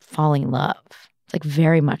like falling in love. It's like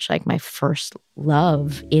very much like my first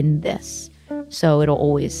love in this. So it'll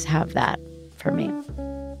always have that for me.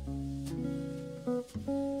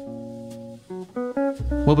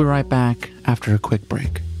 We'll be right back after a quick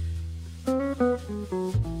break.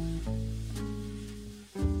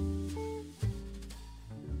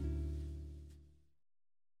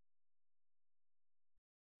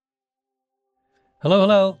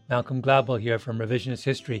 Hello. Malcolm Gladwell here from Revisionist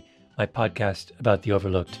History, my podcast about the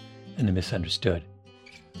overlooked and the misunderstood.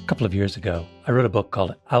 A couple of years ago, I wrote a book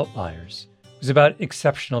called Outliers. It was about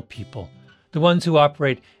exceptional people, the ones who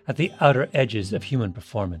operate at the outer edges of human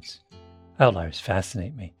performance. Outliers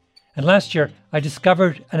fascinate me. And last year, I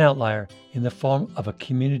discovered an outlier in the form of a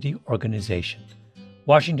community organization,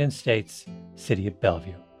 Washington State's City of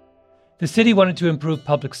Bellevue. The city wanted to improve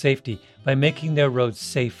public safety by making their roads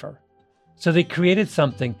safer. So they created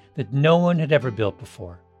something that no one had ever built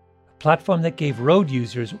before, a platform that gave road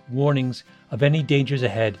users warnings of any dangers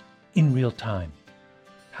ahead in real time.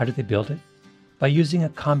 How did they build it? By using a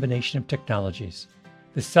combination of technologies: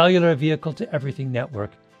 the Cellular Vehicle to Everything network,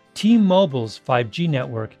 T-Mobile's 5G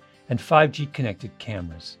network, and 5G connected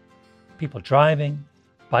cameras. People driving,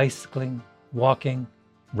 bicycling, walking,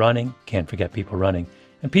 running, can't forget people running,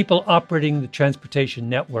 and people operating the transportation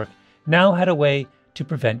network now had a way to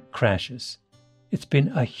prevent crashes. It's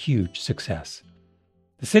been a huge success.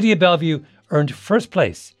 The City of Bellevue earned first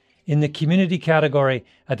place in the community category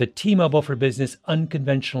at the T-Mobile for Business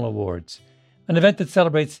Unconventional Awards, an event that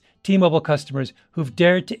celebrates T-Mobile customers who've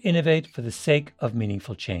dared to innovate for the sake of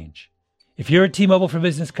meaningful change. If you're a T-Mobile for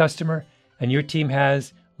Business customer and your team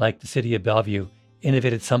has, like the City of Bellevue,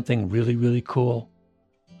 innovated something really, really cool,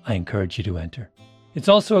 I encourage you to enter. It's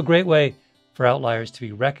also a great way for Outliers to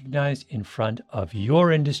be recognized in front of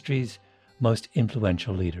your industry's most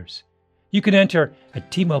influential leaders. You can enter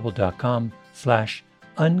at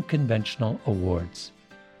tmobile.com/unconventional awards.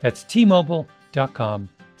 That's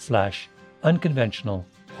tmobile.com/unconventional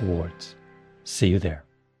awards. See you there.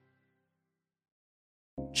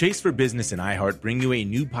 Chase for Business and iHeart bring you a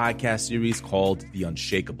new podcast series called The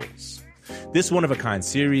Unshakables. This one-of-a-kind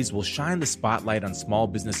series will shine the spotlight on small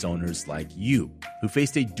business owners like you, who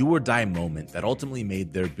faced a do-or-die moment that ultimately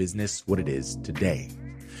made their business what it is today.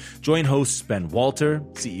 Join hosts Ben Walter,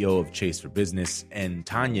 CEO of Chase for Business, and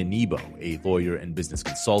Tanya Nebo, a lawyer and business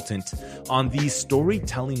consultant, on these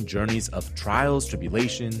storytelling journeys of trials,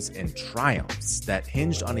 tribulations, and triumphs that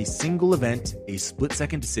hinged on a single event, a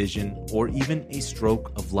split-second decision, or even a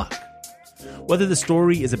stroke of luck. Whether the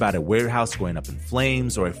story is about a warehouse going up in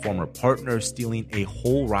flames or a former partner stealing a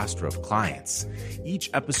whole roster of clients, each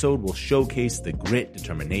episode will showcase the grit,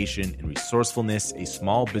 determination, and resourcefulness a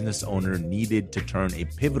small business owner needed to turn a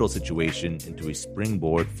pivotal situation into a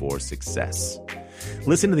springboard for success.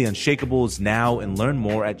 Listen to The Unshakables now and learn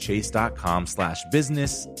more at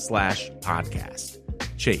chase.com/business/podcast.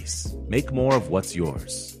 Chase, make more of what's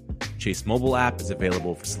yours. Chase mobile app is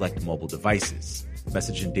available for select mobile devices.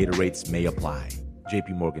 Message and data rates may apply.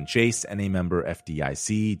 JP Morgan Chase, NA member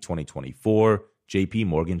FDIC, 2024, JP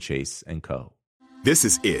Morgan Chase & Co. This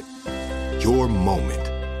is it. Your moment.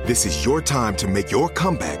 This is your time to make your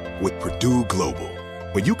comeback with Purdue Global.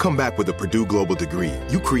 When you come back with a Purdue Global degree,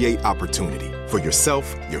 you create opportunity for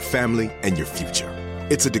yourself, your family, and your future.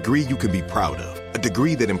 It's a degree you can be proud of, a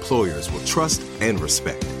degree that employers will trust and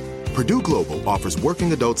respect. Purdue Global offers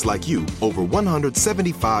working adults like you over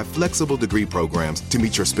 175 flexible degree programs to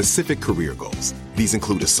meet your specific career goals. These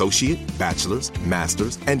include associate, bachelor's,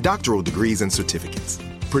 master's, and doctoral degrees and certificates.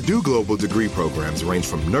 Purdue Global degree programs range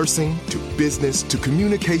from nursing to business to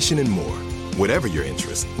communication and more. Whatever your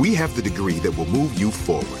interest, we have the degree that will move you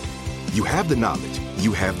forward. You have the knowledge,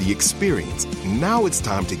 you have the experience. Now it's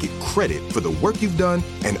time to get credit for the work you've done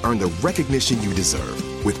and earn the recognition you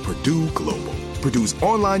deserve with Purdue Global, Purdue's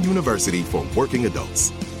online university for working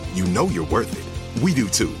adults. You know you're worth it. We do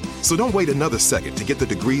too. So don't wait another second to get the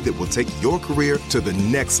degree that will take your career to the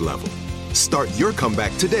next level. Start your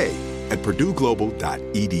comeback today at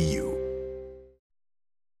purdueglobal.edu.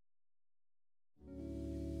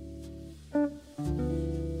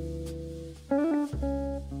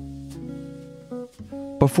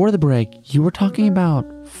 Before the break, you were talking about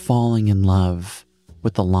falling in love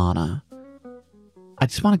with Ilana. I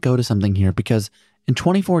just want to go to something here because in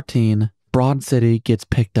 2014, Broad City gets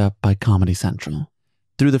picked up by Comedy Central.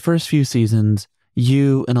 Through the first few seasons,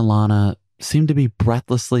 you and Ilana seem to be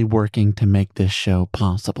breathlessly working to make this show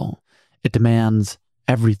possible. It demands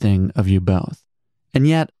everything of you both. And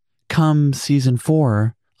yet, come season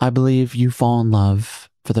 4, I believe you fall in love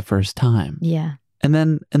for the first time. Yeah. And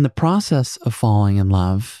then in the process of falling in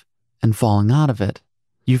love and falling out of it,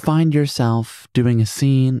 you find yourself doing a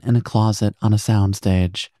scene in a closet on a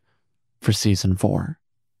soundstage for season 4.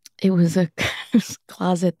 It was a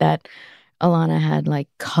closet that Ilana had like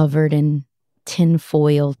covered in tin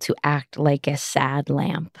foil to act like a sad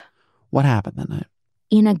lamp. What happened that night?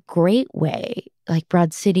 In a great way. Like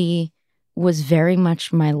Broad City was very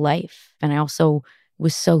much my life. And I also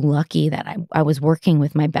was so lucky that I was working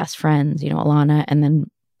with my best friends, Ilana and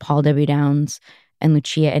then Paul W. Downs and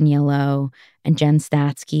Lucia Aniello and Jen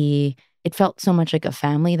Statsky. It felt so much like a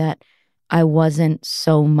family that I wasn't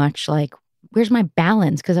so much like, where's my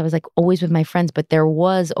balance? Because I was like always with my friends, but there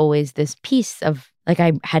was always this piece of like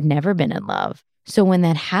I had never been in love. So when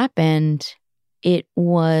that happened, it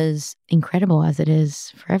was incredible as it is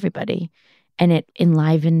for everybody. And it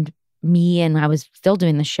enlivened me, and I was still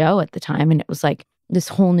doing the show at the time, and it was like this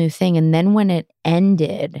whole new thing. And then when it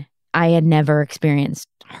ended, I had never experienced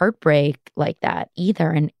heartbreak like that either.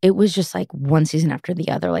 And it was just like one season after the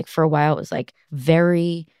other. Like for a while, it was like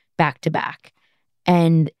very back to back.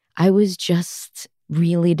 And I was just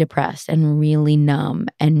really depressed and really numb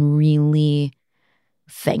and really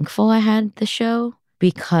thankful I had the show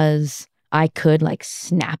because I could like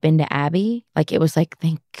snap into Abby. Like it was like,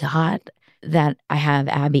 thank God that I have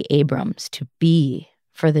Abby Abrams to be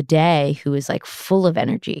for the day, who is like full of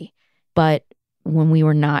energy. But when we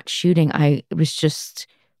were not shooting, I was just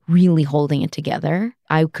really holding it together.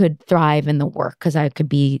 I could thrive in the work because I could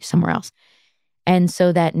be somewhere else. And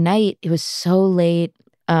so that night, it was so late.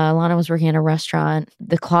 Ilana was working at a restaurant,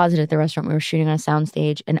 the closet at the restaurant. We were shooting on a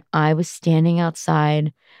soundstage, and I was standing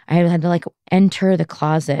outside. I had to like enter the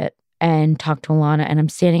closet and talk to Ilana, and I'm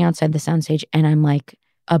standing outside the soundstage, and I'm like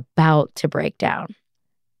about to break down.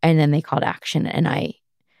 And then they called action, and I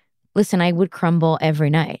would crumble every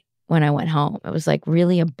night when I went home. It was like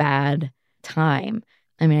really a bad time.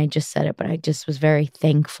 I mean, I just said it, but I just was very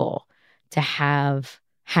thankful to have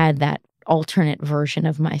had that alternate version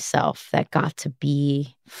of myself that got to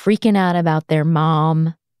be freaking out about their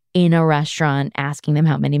mom in a restaurant, asking them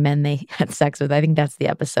how many men they had sex with. I think that's the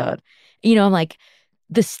episode. Like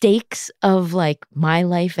the stakes of like my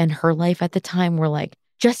life and her life at the time were like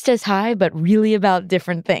just as high, but really about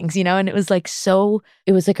different things, and it was like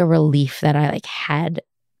it was like a relief that I like had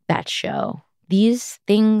that show. These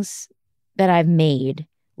things that I've made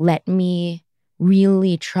let me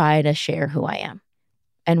really try to share who I am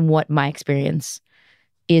and what my experience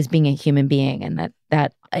is being a human being. And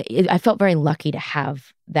that I felt very lucky to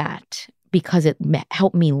have that because it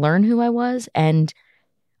helped me learn who I was, and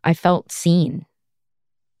I felt seen.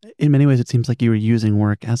 In many ways, it seems like you were using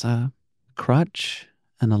work as a crutch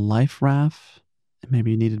and a life raft.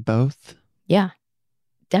 Maybe you needed both. Yeah,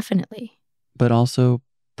 definitely. But also,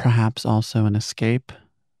 perhaps also an escape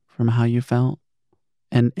from how you felt.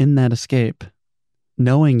 And in that escape,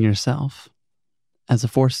 knowing yourself, as the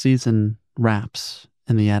 4th season wraps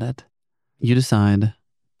in the edit, you decide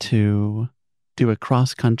to do a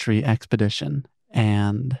cross-country expedition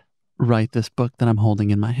and write this book that I'm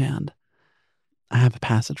holding in my hand. I have a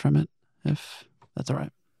passage from it, if that's all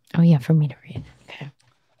right. Oh, yeah, for me to read. Okay.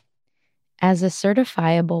 As a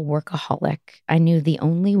certifiable workaholic, I knew the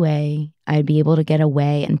only way I'd be able to get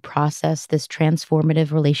away and process this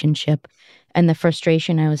transformative relationship and the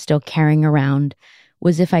frustration I was still carrying around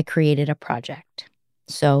was if I created a project.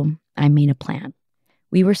 So I made a plan.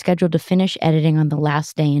 We were scheduled to finish editing on the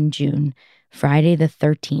last day in June, Friday the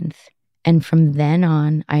 13th. And from then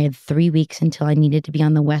on, I had 3 weeks until I needed to be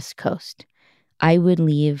on the West Coast. I would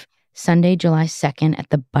leave Sunday, July 2nd at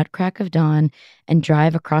the butt crack of dawn and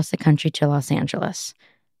drive across the country to Los Angeles.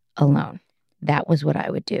 alone. That was what I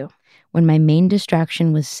would do. When my main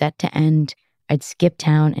distraction was set to end, I'd skip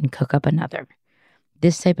town and cook up another.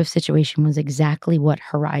 This type of situation was exactly what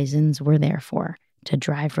Horizons were there for, to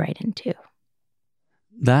drive right into.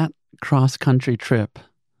 That cross-country trip,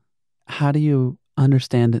 how do you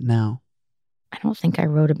understand it now? I don't think I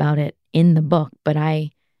wrote about it in the book, but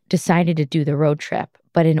I decided to do the road trip.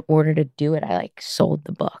 But in order to do it, I sold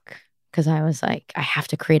the book because I was like, I have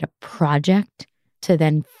to create a project to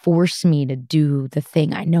then force me to do the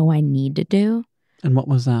thing I know I need to do. And what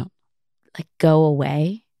was that? Go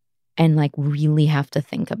away and really have to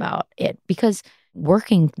think about it, because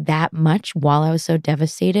working that much while I was so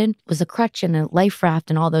devastated was a crutch and a life raft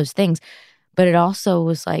and all those things. But it also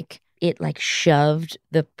was it shoved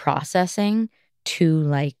the processing to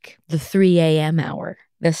the 3 a.m. hour,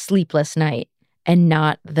 the sleepless night, and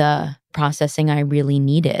not the processing I really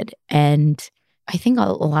needed. And I think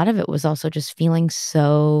a lot of it was also just feeling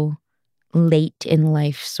so late in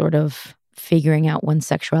life, sort of figuring out one's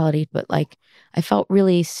sexuality. But I felt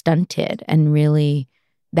really stunted, and really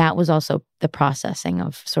that was also the processing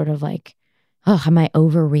of sort of oh, am I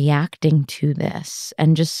overreacting to this?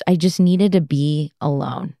 And I just needed to be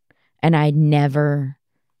alone. And I'd never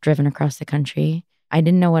driven across the country. I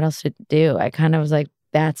didn't know what else to do. I kind of was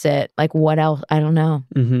that's it. What else? I don't know.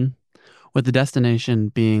 Mm-hmm. With the destination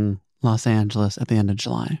being Los Angeles at the end of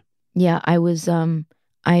July. Yeah, I was, I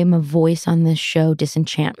am a voice on this show,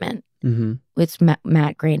 Disenchantment. Mm-hmm. It's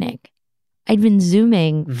Matt Groening. I'd been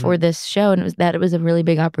Zooming for this show, and it was a really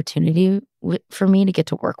big opportunity for me to get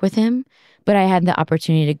to work with him. But I had the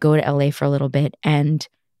opportunity to go to LA for a little bit and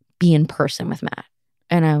be in person with Matt.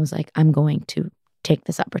 And I was like, I'm going to take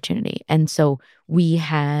this opportunity. And so we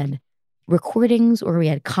had recordings, or we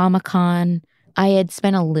had Comic-Con. I had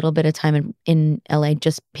spent a little bit of time in LA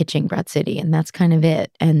just pitching Broad City, and that's kind of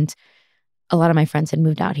it. And a lot of my friends had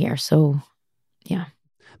moved out here. So, yeah.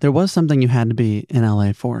 There was something you had to be in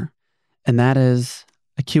LA for, and that is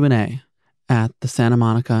a Q&A at the Santa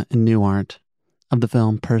Monica and Nuart of the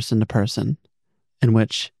film Person to Person, in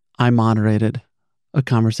which I moderated a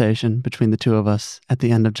conversation between the two of us at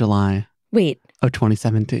the end of July of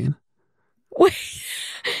 2017.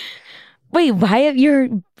 Wait, why have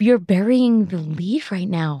you're burying the lead right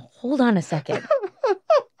now? Hold on a second.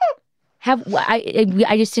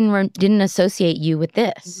 I just didn't associate you with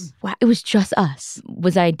this. Wow, it was just us.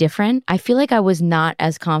 Was I different? I feel like I was not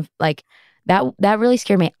as that really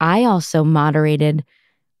scared me. I also moderated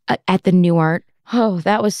at the Nuart. Oh,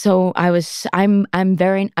 that was so. I'm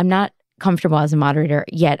not comfortable as a moderator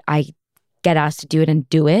yet. I get asked to do it and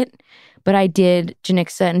do it, but I did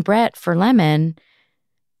Janixa and Brett for Lemon.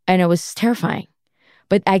 And it was terrifying.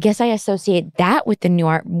 But I guess I associate that with the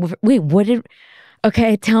Nuart. Wait,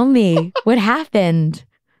 okay, tell me, what happened?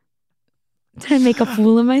 Did I make a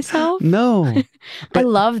fool of myself? No. I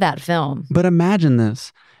love that film. But imagine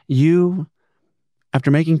this. You,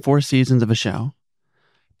 after making 4 seasons of a show,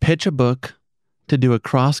 pitch a book to do a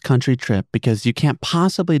cross-country trip because you can't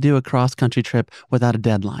possibly do a cross-country trip without a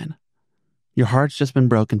deadline. Your heart's just been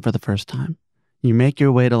broken for the first time. You make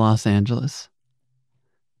your way to Los Angeles.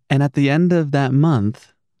 And at the end of that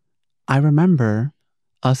month, I remember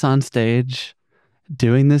us on stage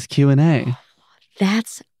doing this Q&A.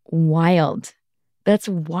 That's wild. That's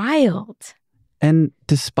wild. And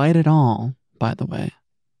despite it all, by the way,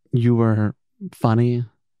 you were funny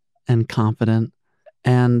and confident.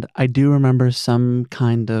 And I do remember some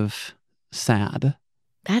kind of sad.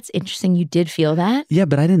 That's interesting. You did feel that? Yeah,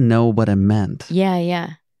 but I didn't know what it meant. Yeah.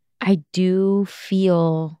 I do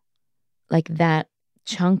feel like that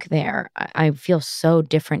chunk there. I feel so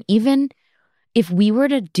different. Even if we were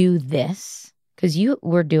to do this, because you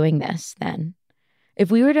were doing this then, if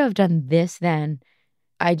we were to have done this then,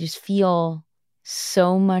 I just feel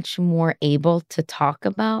so much more able to talk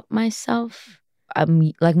about myself.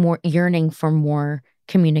 I'm more yearning for more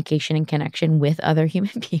communication and connection with other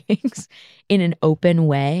human beings in an open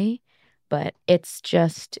way. But it's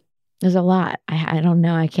just, there's a lot. I don't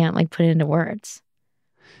know. I can't put it into words.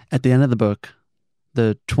 At the end of the book,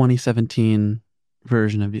 the 2017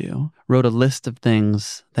 version of you wrote a list of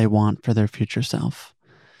things they want for their future self.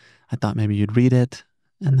 I thought maybe you'd read it,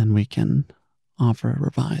 and then we can offer a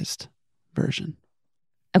revised version.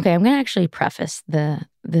 Okay, I'm going to actually preface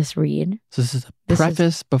this read. So this is a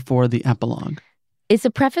preface before the epilogue. It's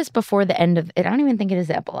a preface before the end of it. I don't even think it is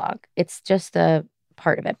the epilogue. It's just a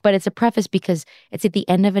part of it. But it's a preface because it's at the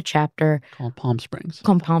end of a chapter called Palm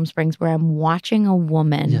Springs, where I'm watching a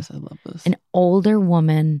woman, yes, I love this, an older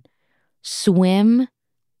woman, swim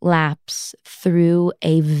laps through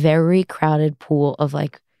a very crowded pool of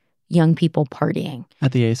young people partying.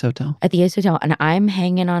 At the Ace Hotel? At the Ace Hotel. And I'm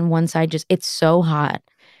hanging on one side, it's so hot.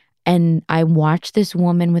 And I watch this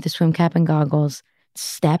woman with a swim cap and goggles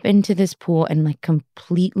step into this pool and like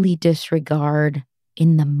completely disregard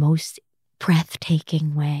in the most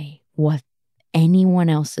breathtaking way what anyone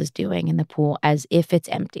else is doing in the pool as if it's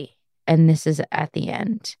empty. And this is at the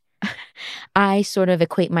end. I sort of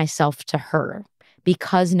equate myself to her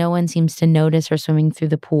because no one seems to notice her swimming through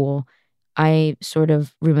the pool. I sort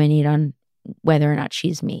of ruminate on whether or not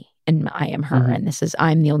she's me and I am her. Mm-hmm. And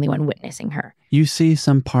I'm the only one witnessing her. You see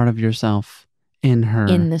some part of yourself in her.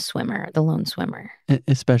 In the swimmer, the lone swimmer.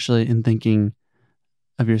 Especially in thinking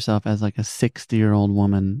of yourself as like a 60-year-old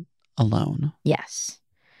woman alone. Yes.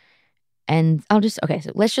 And so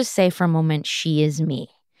let's just say for a moment she is me.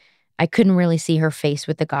 I couldn't really see her face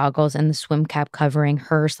with the goggles and the swim cap covering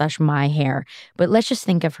her/my hair, but let's just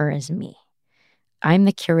think of her as me. I'm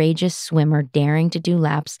the courageous swimmer daring to do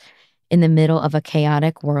laps in the middle of a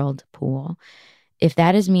chaotic world pool. If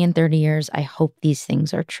that is me in 30 years, I hope these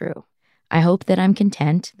things are true. I hope that I'm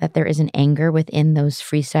content, that there is an anger within those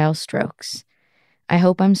freestyle strokes. I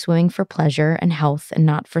hope I'm swimming for pleasure and health and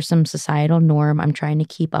not for some societal norm I'm trying to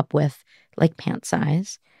keep up with, like pant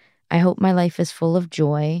size. I hope my life is full of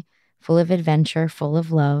joy, full of adventure, full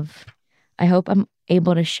of love. I hope I'm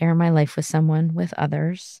able to share my life with someone, with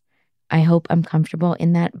others. I hope I'm comfortable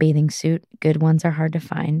in that bathing suit. Good ones are hard to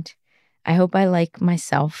find. I hope I like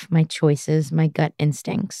myself, my choices, my gut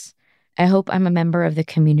instincts. I hope I'm a member of the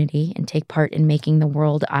community and take part in making the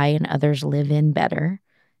world I and others live in better.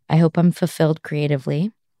 I hope I'm fulfilled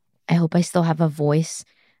creatively. I hope I still have a voice,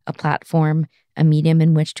 a platform, a medium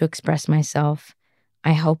in which to express myself.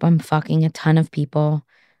 I hope I'm fucking a ton of people,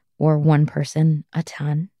 or one person a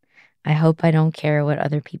ton. I hope I don't care what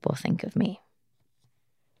other people think of me.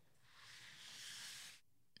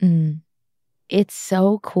 It's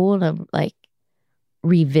so cool to like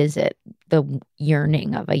revisit the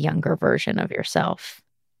yearning of a younger version of yourself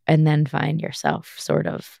and then find yourself sort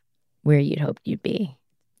of where you'd hoped you'd be.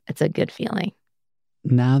 It's a good feeling.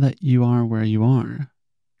 Now that you are where you are,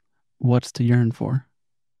 what's to yearn for?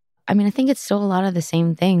 I mean, I think it's still a lot of the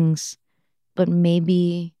same things, but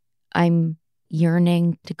maybe I'm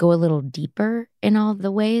yearning to go a little deeper in all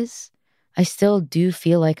the ways. I still do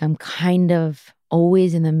feel like I'm kind of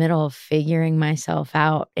always in the middle of figuring myself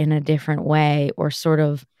out in a different way or sort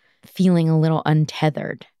of feeling a little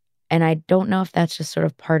untethered. And I don't know if that's just sort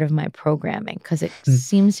of part of my programming because it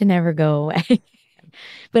seems to never go away.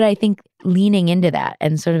 But I think leaning into that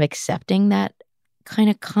and sort of accepting that kind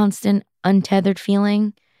of constant untethered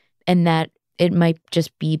feeling and that it might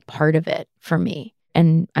just be part of it for me.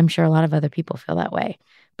 And I'm sure a lot of other people feel that way.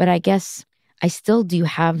 But I guess I still do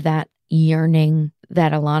have that yearning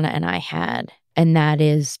that Alana and I had. And that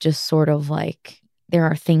is just sort of like, there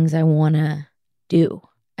are things I want to do.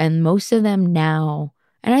 And most of them now,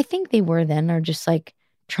 and I think they were then, are just like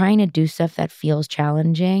trying to do stuff that feels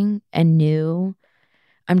challenging and new.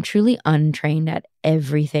 I'm truly untrained at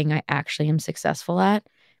everything I actually am successful at,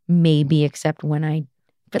 maybe except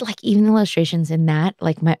but like even the illustrations in that,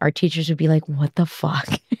 like my art teachers would be like, what the fuck?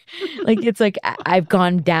 Like, it's like I've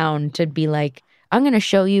gone down to be like, I'm going to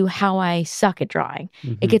show you how I suck at drawing.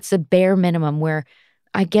 Mm-hmm. It gets the bare minimum where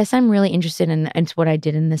I guess I'm really interested in, and it's what I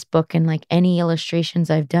did in this book. And like any illustrations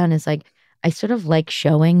I've done is like, I sort of like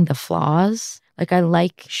showing the flaws. Like I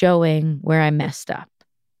like showing where I messed up.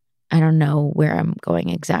 I don't know where I'm going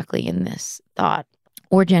exactly in this thought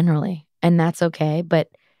or generally, and that's okay. But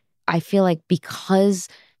I feel like because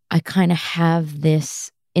I kind of have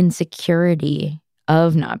this insecurity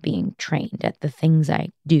of not being trained at the things I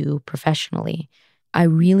do professionally, I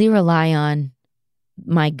really rely on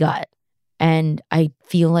my gut. And I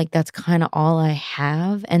feel like that's kind of all I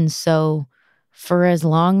have. And so for as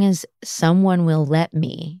long as someone will let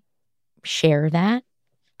me share that,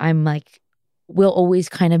 I'm like, we'll always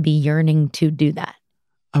kind of be yearning to do that.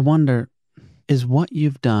 I wonder, is what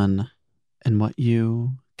you've done and what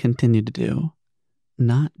you continue to do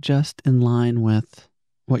not just in line with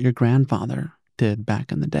what your grandfather did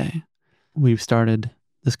back in the day? We've started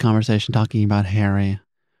this conversation talking about Harry,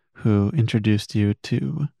 who introduced you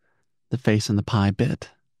to the face in the pie bit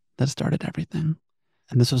that started everything.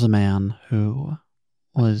 And this was a man who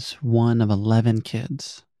was one of 11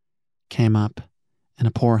 kids, came up in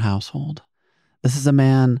a poor household. This is a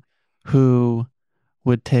man who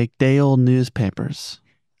would take day-old newspapers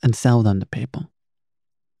and sell them to people.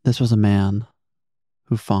 This was a man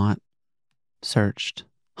who fought, searched,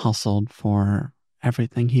 hustled for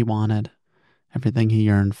everything he wanted, everything he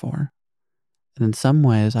yearned for. And in some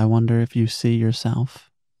ways, I wonder if you see yourself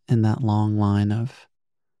in that long line of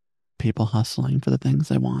people hustling for the things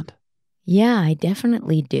they want. Yeah, I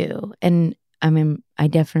definitely do. And I mean, I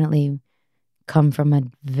definitely come from a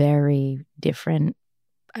very different,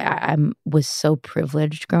 I was so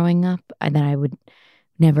privileged growing up that I would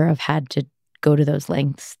never have had to go to those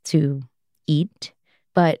lengths to eat.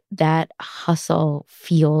 But that hustle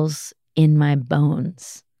feels in my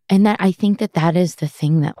bones. And that I think that is the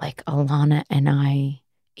thing that like Alana and I,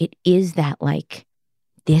 it is that like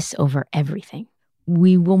this over everything.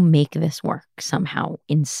 We will make this work somehow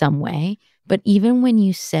in some way. But even when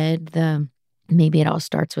you said maybe it all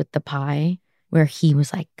starts with the pie, where he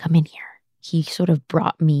was like, come in here. He sort of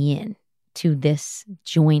brought me in to this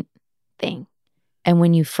joint thing. And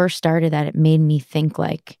when you first started that, it made me think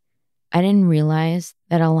like, I didn't realize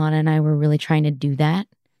that Alana and I were really trying to do that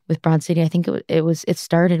with Broad City. I think it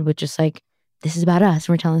started with just like, this is about us.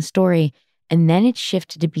 We're telling a story. And then it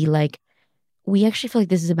shifted to be like, we actually feel like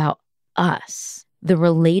this is about us. The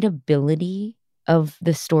relatability of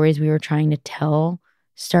the stories we were trying to tell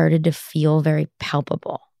started to feel very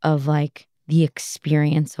palpable, of like the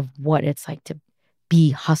experience of what it's like to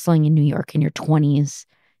be hustling in New York in your 20s,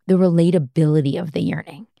 the relatability of the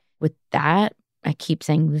yearning. With that, I keep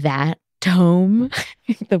saying that tome,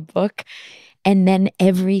 the book, and then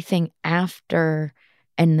everything after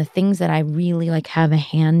and the things that I really like have a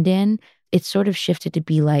hand in, it sort of shifted to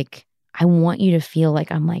be like, I want you to feel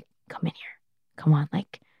like I'm like, come in here. Come on.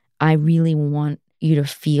 Like, I really want you to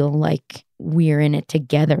feel like we're in it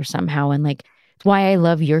together somehow. And like, it's why I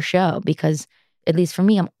love your show, because at least for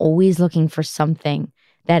me, I'm always looking for something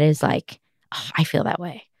that is like, oh, I feel that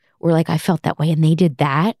way. Or like, I felt that way and they did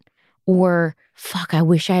that. Or fuck, I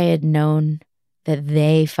wish I had known that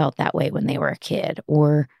they felt that way when they were a kid.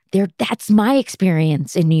 Or that's my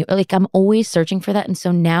experience in New York. Like, I'm always searching for that. And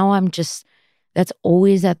so now that's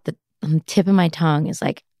always at the tip of my tongue, is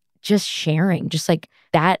like, just sharing, just like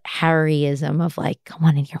that Harryism of like, come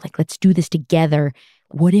on in here, like, let's do this together.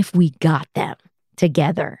 What if we got them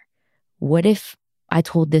together? What if I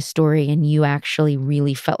told this story and you actually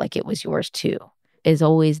really felt like it was yours too? Is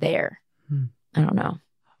always there. I don't know.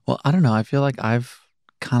 Well, I don't know. I feel like I've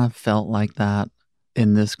kind of felt like that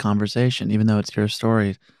in this conversation, even though it's your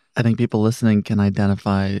story. I think people listening can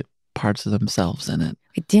identify parts of themselves in it.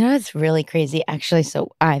 Do you know what's really crazy? Actually,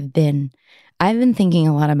 so I've been thinking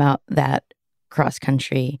a lot about that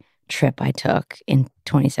cross-country trip I took in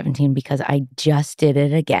 2017 because I just did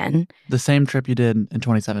it again. The same trip you did in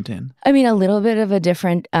 2017? I mean, a little bit of a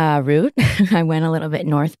different route. I went a little bit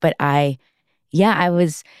north, but I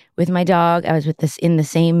was with my dog. I was in the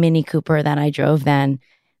same Mini Cooper that I drove then,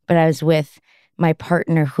 but I was with my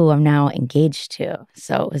partner who I'm now engaged to.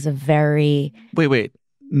 So it was a very... Wait.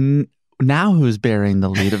 Now who's bearing the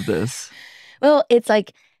lead of this? Well, it's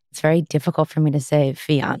like, it's very difficult for me to say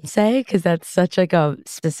fiance because that's such like a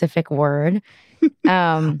specific word.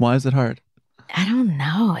 Why is it hard? I don't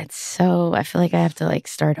know. I feel like I have to like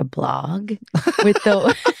start a blog with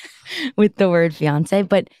the with the word fiance.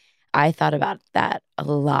 But I thought about that a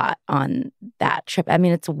lot on that trip. I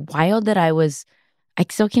mean, it's wild that I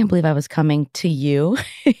still can't believe I was coming to you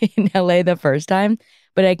in LA the first time.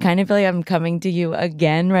 But I kind of feel like I'm coming to you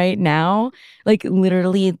again right now. Like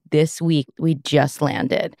literally this week, we just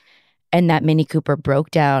landed. And that Mini Cooper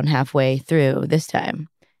broke down halfway through this time.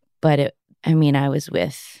 But I was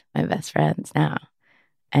with my best friends now.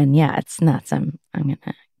 And yeah, it's nuts. I'm going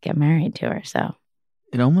to get married to her, so.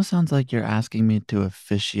 It almost sounds like you're asking me to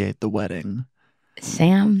officiate the wedding.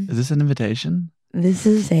 Sam. Is this an invitation? This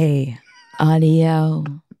is a audio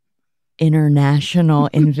international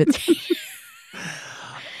invitation.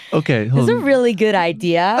 Okay. It's a really good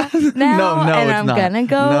idea now. No, and it's I'm not. going to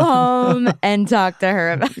go home and talk to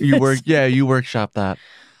her about you workshop that.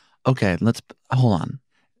 Okay, hold on.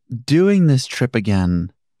 Doing this trip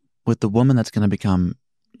again with the woman that's going to become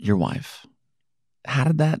your wife, how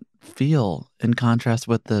did that feel in contrast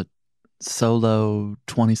with the solo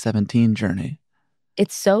 2017 journey?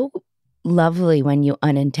 It's so lovely when you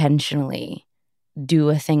unintentionally do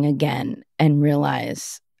a thing again and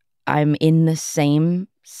realize I'm in the same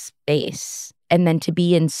space, and then to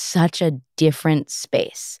be in such a different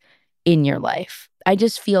space in your life. I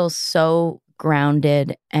just feel so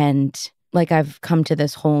grounded and like I've come to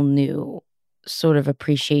this whole new sort of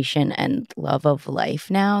appreciation and love of life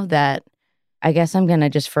now that I guess I'm going to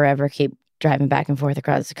just forever keep driving back and forth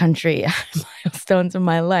across the country, milestones of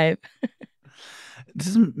my life. This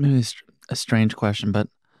is maybe a strange question, but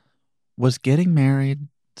was getting married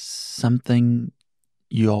something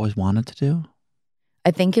you always wanted to do? I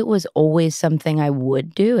think it was always something I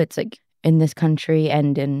would do. It's like in this country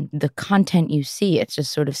and in the content you see, it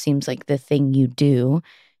just sort of seems like the thing you do.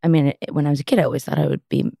 I mean, when I was a kid, I always thought I would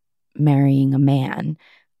be marrying a man.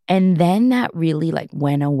 And then that really like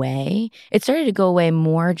went away. It started to go away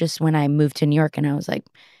more just when I moved to New York, and I was like,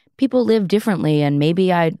 people live differently, and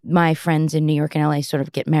maybe my friends in New York and LA sort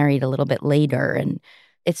of get married a little bit later, and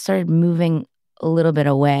it started moving a little bit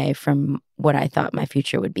away from what I thought my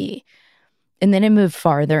future would be. And then it moved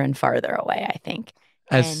farther and farther away, I think.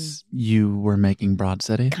 As you were making Broad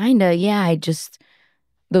City? Kind of, yeah.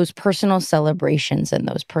 Those personal celebrations and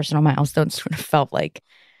those personal milestones sort of felt like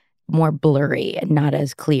more blurry and not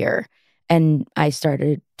as clear. And I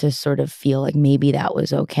started to sort of feel like maybe that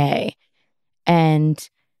was okay. And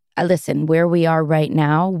listen, where we are right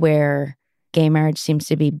now, where gay marriage seems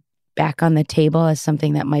to be back on the table as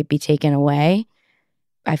something that might be taken away,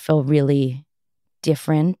 I feel really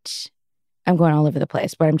different. I'm going all over the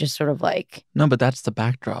place, but I'm just sort of like... No, but that's the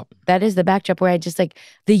backdrop. That is the backdrop where I just like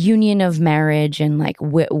the union of marriage and like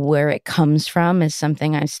where it comes from is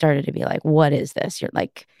something I started to be like, what is this? You're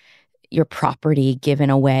like your property given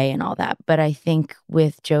away and all that. But I think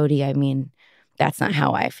with Jody, I mean, that's not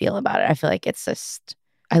how I feel about it. I feel like it's just,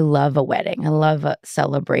 I love a wedding. I love a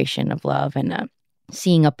celebration of love and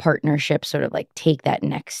seeing a partnership sort of like take that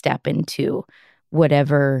next step into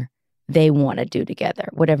whatever they want to do together,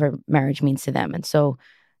 whatever marriage means to them. And so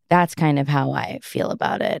that's kind of how I feel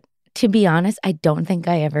about it. To be honest, I don't think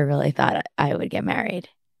I ever really thought I would get married.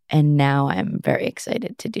 And now I'm very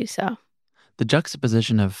excited to do so. The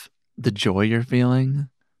juxtaposition of the joy you're feeling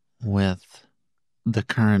with the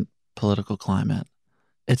current political climate,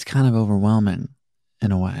 it's kind of overwhelming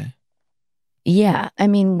in a way. Yeah. I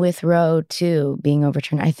mean, with Roe too being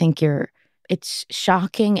overturned, I think it's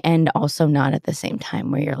shocking and also not at the same time,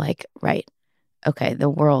 where you're like, right, okay, the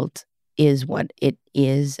world is what it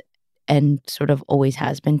is and sort of always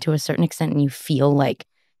has been to a certain extent. And you feel like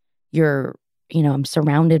I'm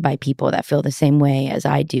surrounded by people that feel the same way as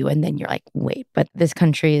I do. And then you're like, wait, but this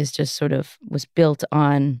country is just sort of was built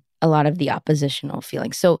on a lot of the oppositional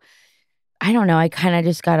feelings. So I don't know, I kind of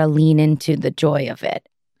just got to lean into the joy of it.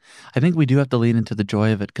 I think we do have to lean into the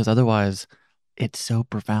joy of it because otherwise it's so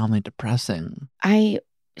profoundly depressing. I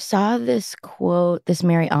saw this quote, this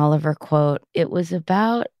Mary Oliver quote. It was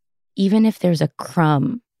about, even if there's a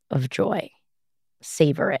crumb of joy,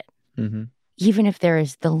 savor it. Mm-hmm. Even if there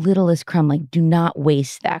is the littlest crumb, like do not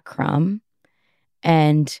waste that crumb.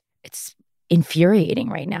 And it's infuriating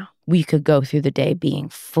right now. We could go through the day being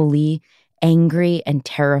fully angry and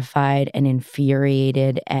terrified and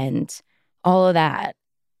infuriated and all of that.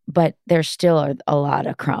 But there still are a lot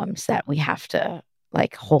of crumbs that we have to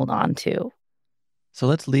like hold on to. So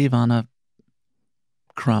let's leave on a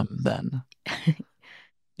crumb then.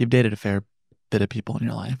 You've dated a fair bit of people in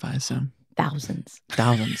your life, I assume. Thousands.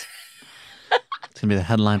 It's going to be the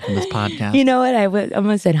headline from this podcast. You know what? I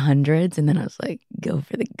almost said hundreds, and then I was like, go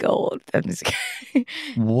for the gold.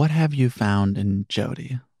 What have you found in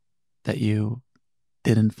Jody that you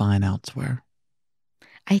didn't find elsewhere?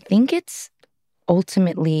 I think it's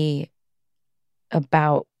ultimately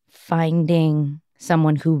about finding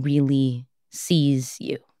someone who really sees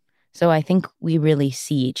you. So I think we really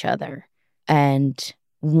see each other and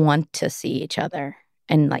want to see each other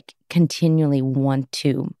and like continually want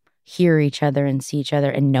to hear each other and see each other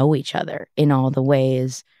and know each other in all the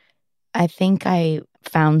ways. I think I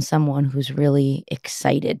found someone who's really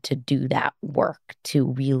excited to do that work,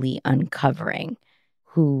 to really uncovering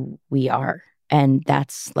who we are. And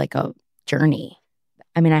that's like a journey.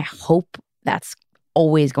 I mean, I hope that's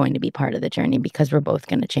always going to be part of the journey because we're both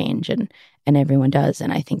going to change and everyone does.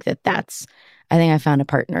 And I think I think I found a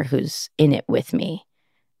partner who's in it with me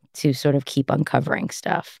to sort of keep uncovering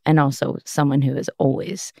stuff. And also someone who is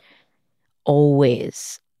always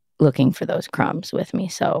looking for those crumbs with me.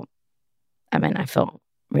 So, I mean, I feel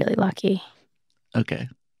really lucky. Okay.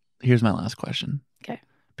 Here's my last question. Okay.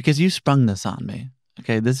 Because you sprung this on me.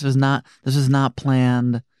 Okay. This was not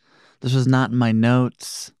planned. This was not in my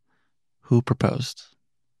notes. Who proposed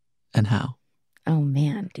and how? Oh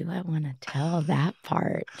man, do I want to tell that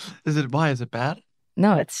part? Why is it bad?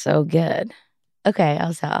 No, it's so good. Okay,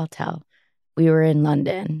 I'll tell. We were in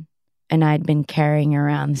London and I'd been carrying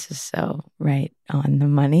around, this is so right on the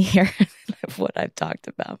money here of what I've talked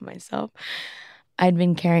about myself. I'd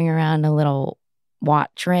been carrying around a little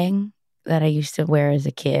watch ring that I used to wear as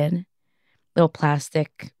a kid. Little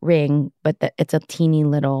plastic ring, but it's a teeny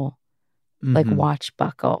little like watch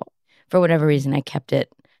buckle. For whatever reason, I kept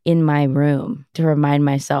it in my room to remind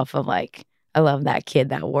myself of like, I love that kid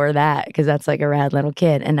that wore that because that's like a rad little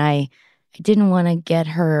kid. And I didn't want to get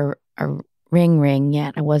her a ring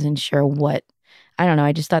yet. I wasn't sure what, I don't know.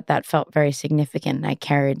 I just thought that felt very significant. And I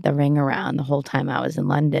carried the ring around the whole time I was in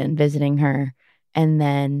London visiting her. And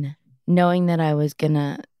then knowing that I was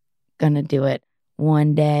gonna do it,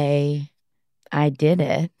 one day I did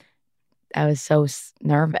it. I was so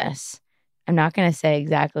nervous. I'm not going to say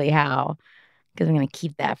exactly how because I'm going to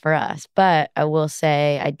keep that for us. But I will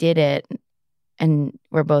say I did it and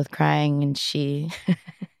we're both crying and she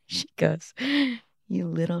goes, "You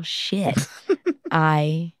little shit."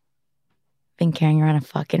 I been carrying around a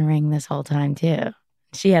fucking ring this whole time too.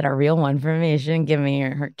 She had a real one for me. She didn't give me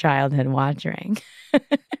her childhood watch ring.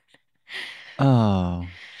 Oh.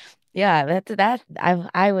 Yeah, I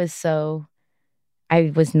was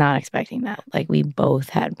not expecting that. Like we both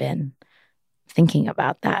had been thinking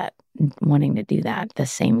about that, wanting to do that at the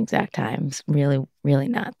same exact time. It's really, really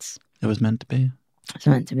nuts. It was meant to be. It's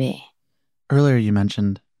meant to be. Earlier you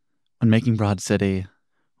mentioned when making Broad City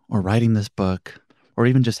or writing this book or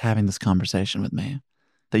even just having this conversation with me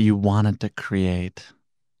that you wanted to create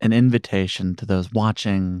an invitation to those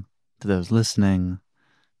watching, to those listening.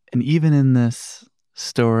 And even in this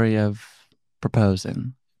story of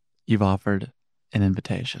proposing, you've offered an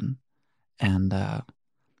invitation. And I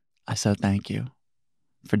so thank you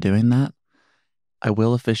for doing that. I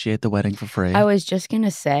will officiate the wedding for free. I was just going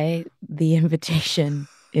to say the invitation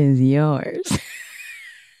is yours.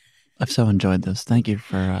 I've so enjoyed this. Thank you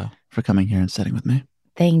for coming here and sitting with me.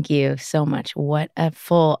 Thank you so much. What a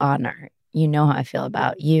full honor. You know how I feel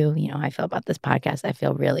about you. You know how I feel about this podcast. I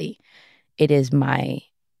feel really, it is my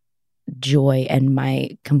joy and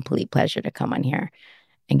my complete pleasure to come on here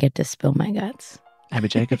and get to spill my guts. Abbi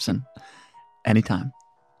Jacobson, anytime.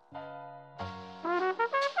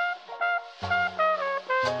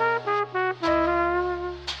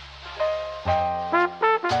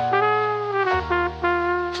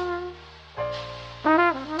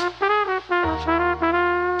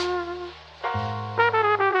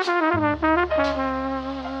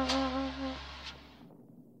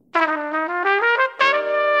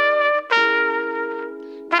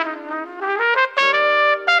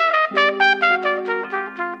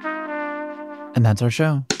 And that's our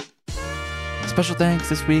show. Special thanks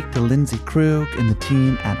this week to Lindsay Krug and the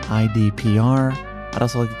team at IDPR. I'd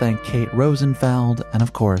also like to thank Kate Rosenfeld and,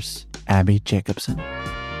 of course, Abbi Jacobson.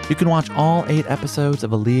 You can watch all 8 episodes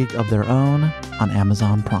of A League of Their Own on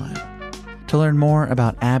Amazon Prime. To learn more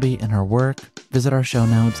about Abbi and her work, visit our show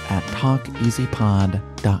notes at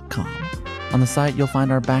talkeasypod.com. On the site, you'll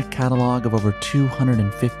find our back catalog of over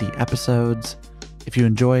 250 episodes. If you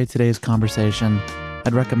enjoyed today's conversation,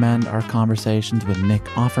 I'd recommend our conversations with Nick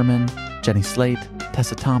Offerman, Jenny Slate,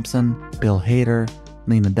 Tessa Thompson, Bill Hader,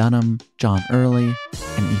 Lena Dunham, John Early,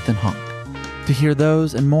 and Ethan Hawke. To hear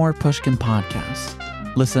those and more Pushkin podcasts,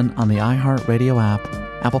 listen on the iHeartRadio app,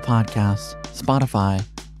 Apple Podcasts, Spotify,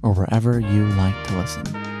 or wherever you like to listen.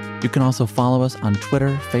 You can also follow us on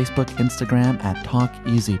Twitter, Facebook, Instagram at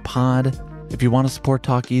TalkEasyPod. If you want to support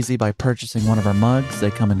Talk Easy by purchasing one of our mugs, they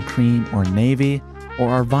come in cream or navy, or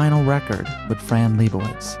our vinyl record with Fran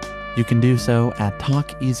Lebowitz. You can do so at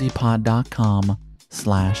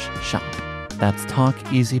talkeasypod.com/shop. That's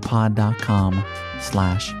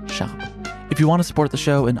talkeasypod.com/shop. If you want to support the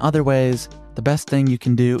show in other ways, the best thing you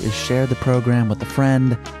can do is share the program with a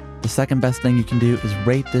friend. The second best thing you can do is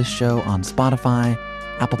rate this show on Spotify,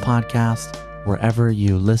 Apple Podcasts, wherever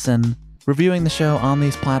you listen. Reviewing the show on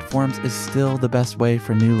these platforms is still the best way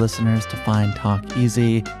for new listeners to find Talk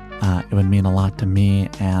Easy. It would mean a lot to me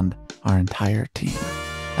and our entire team.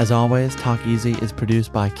 As always, Talk Easy is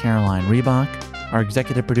produced by Caroline Reebok. Our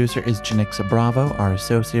executive producer is Janixa Bravo. Our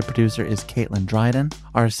associate producer is Caitlin Dryden.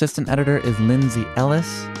 Our assistant editor is Lindsay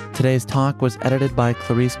Ellis. Today's talk was edited by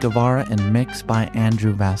Clarice Guevara and mixed by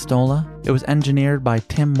Andrew Vastola. It was engineered by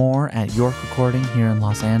Tim Moore at York Recording here in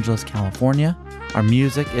Los Angeles, California. Our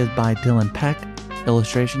music is by Dylan Peck.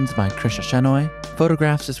 Illustrations by Krisha Shenoy.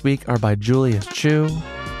 Photographs this week are by Julius Chu.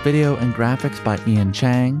 Video and graphics by Ian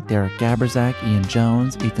Chang, Derek Gaberzak, Ian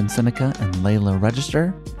Jones, Ethan Seneca, and Layla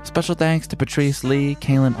Register. Special thanks to Patrice Lee,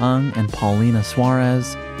 Kaylin Ung, and Paulina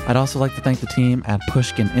Suarez. I'd also like to thank the team at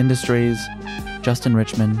Pushkin Industries, Justin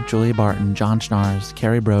Richmond, Julia Barton, John Schnars,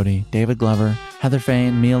 Carrie Brody, David Glover, Heather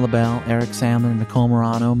Fain, Mia LaBelle, Eric Sandler, Nicole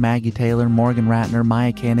Morano, Maggie Taylor, Morgan Ratner,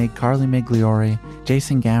 Maya Koenig, Carly Migliori,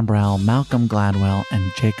 Jason Gambrell, Malcolm Gladwell,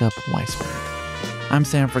 and Jacob Weisberg. I'm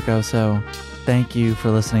Sam Fragoso. Thank you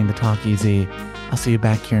for listening to Talk Easy. I'll see you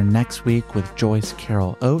back here next week with Joyce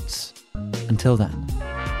Carol Oates. Until then,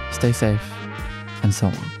 stay safe and so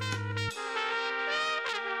long.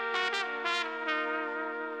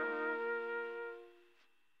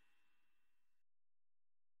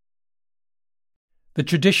 The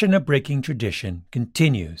tradition of breaking tradition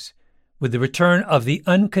continues with the return of the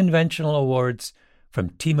Unconventional Awards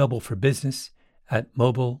from T-Mobile for Business at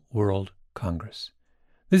Mobile World Congress.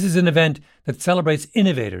 This is an event that celebrates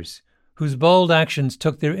innovators whose bold actions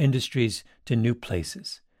took their industries to new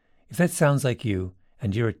places. If that sounds like you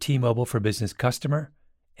and you're a T-Mobile for Business customer,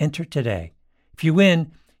 enter today. If you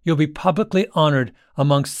win, you'll be publicly honored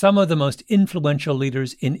amongst some of the most influential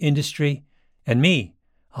leaders in industry. And me,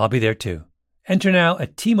 I'll be there too. Enter now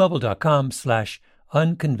at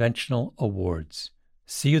T-Mobile.com/unconventional awards.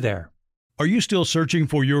 See you there. Are you still searching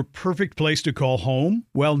for your perfect place to call home?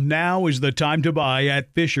 Well, now is the time to buy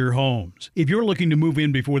at Fisher Homes. If you're looking to move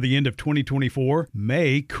in before the end of 2024,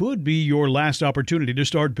 May could be your last opportunity to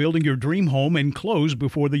start building your dream home and close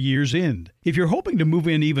before the year's end. If you're hoping to move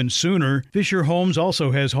in even sooner, Fisher Homes also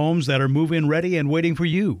has homes that are move-in ready and waiting for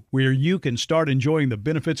you, where you can start enjoying the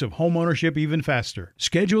benefits of homeownership even faster.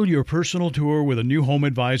 Schedule your personal tour with a new home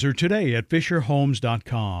advisor today at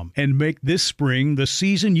FisherHomes.com and make this spring the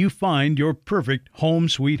season you find your perfect home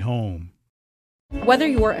sweet home. Whether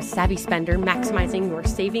you're a savvy spender maximizing your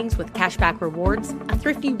savings with cashback rewards, a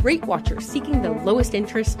thrifty rate watcher seeking the lowest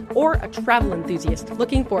interest, or a travel enthusiast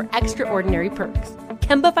looking for extraordinary perks,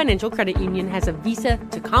 Kemba Financial Credit Union has a visa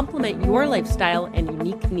to complement your lifestyle and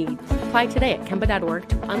unique needs. Apply today at Kemba.org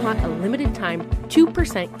to unlock a limited time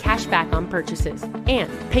 2% cash back on purchases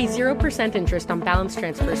and pay 0% interest on balance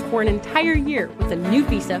transfers for an entire year with a new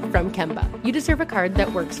visa from Kemba. You deserve a card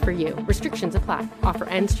that works for you. Restrictions apply. Offer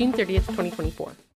ends June 30th, 2024.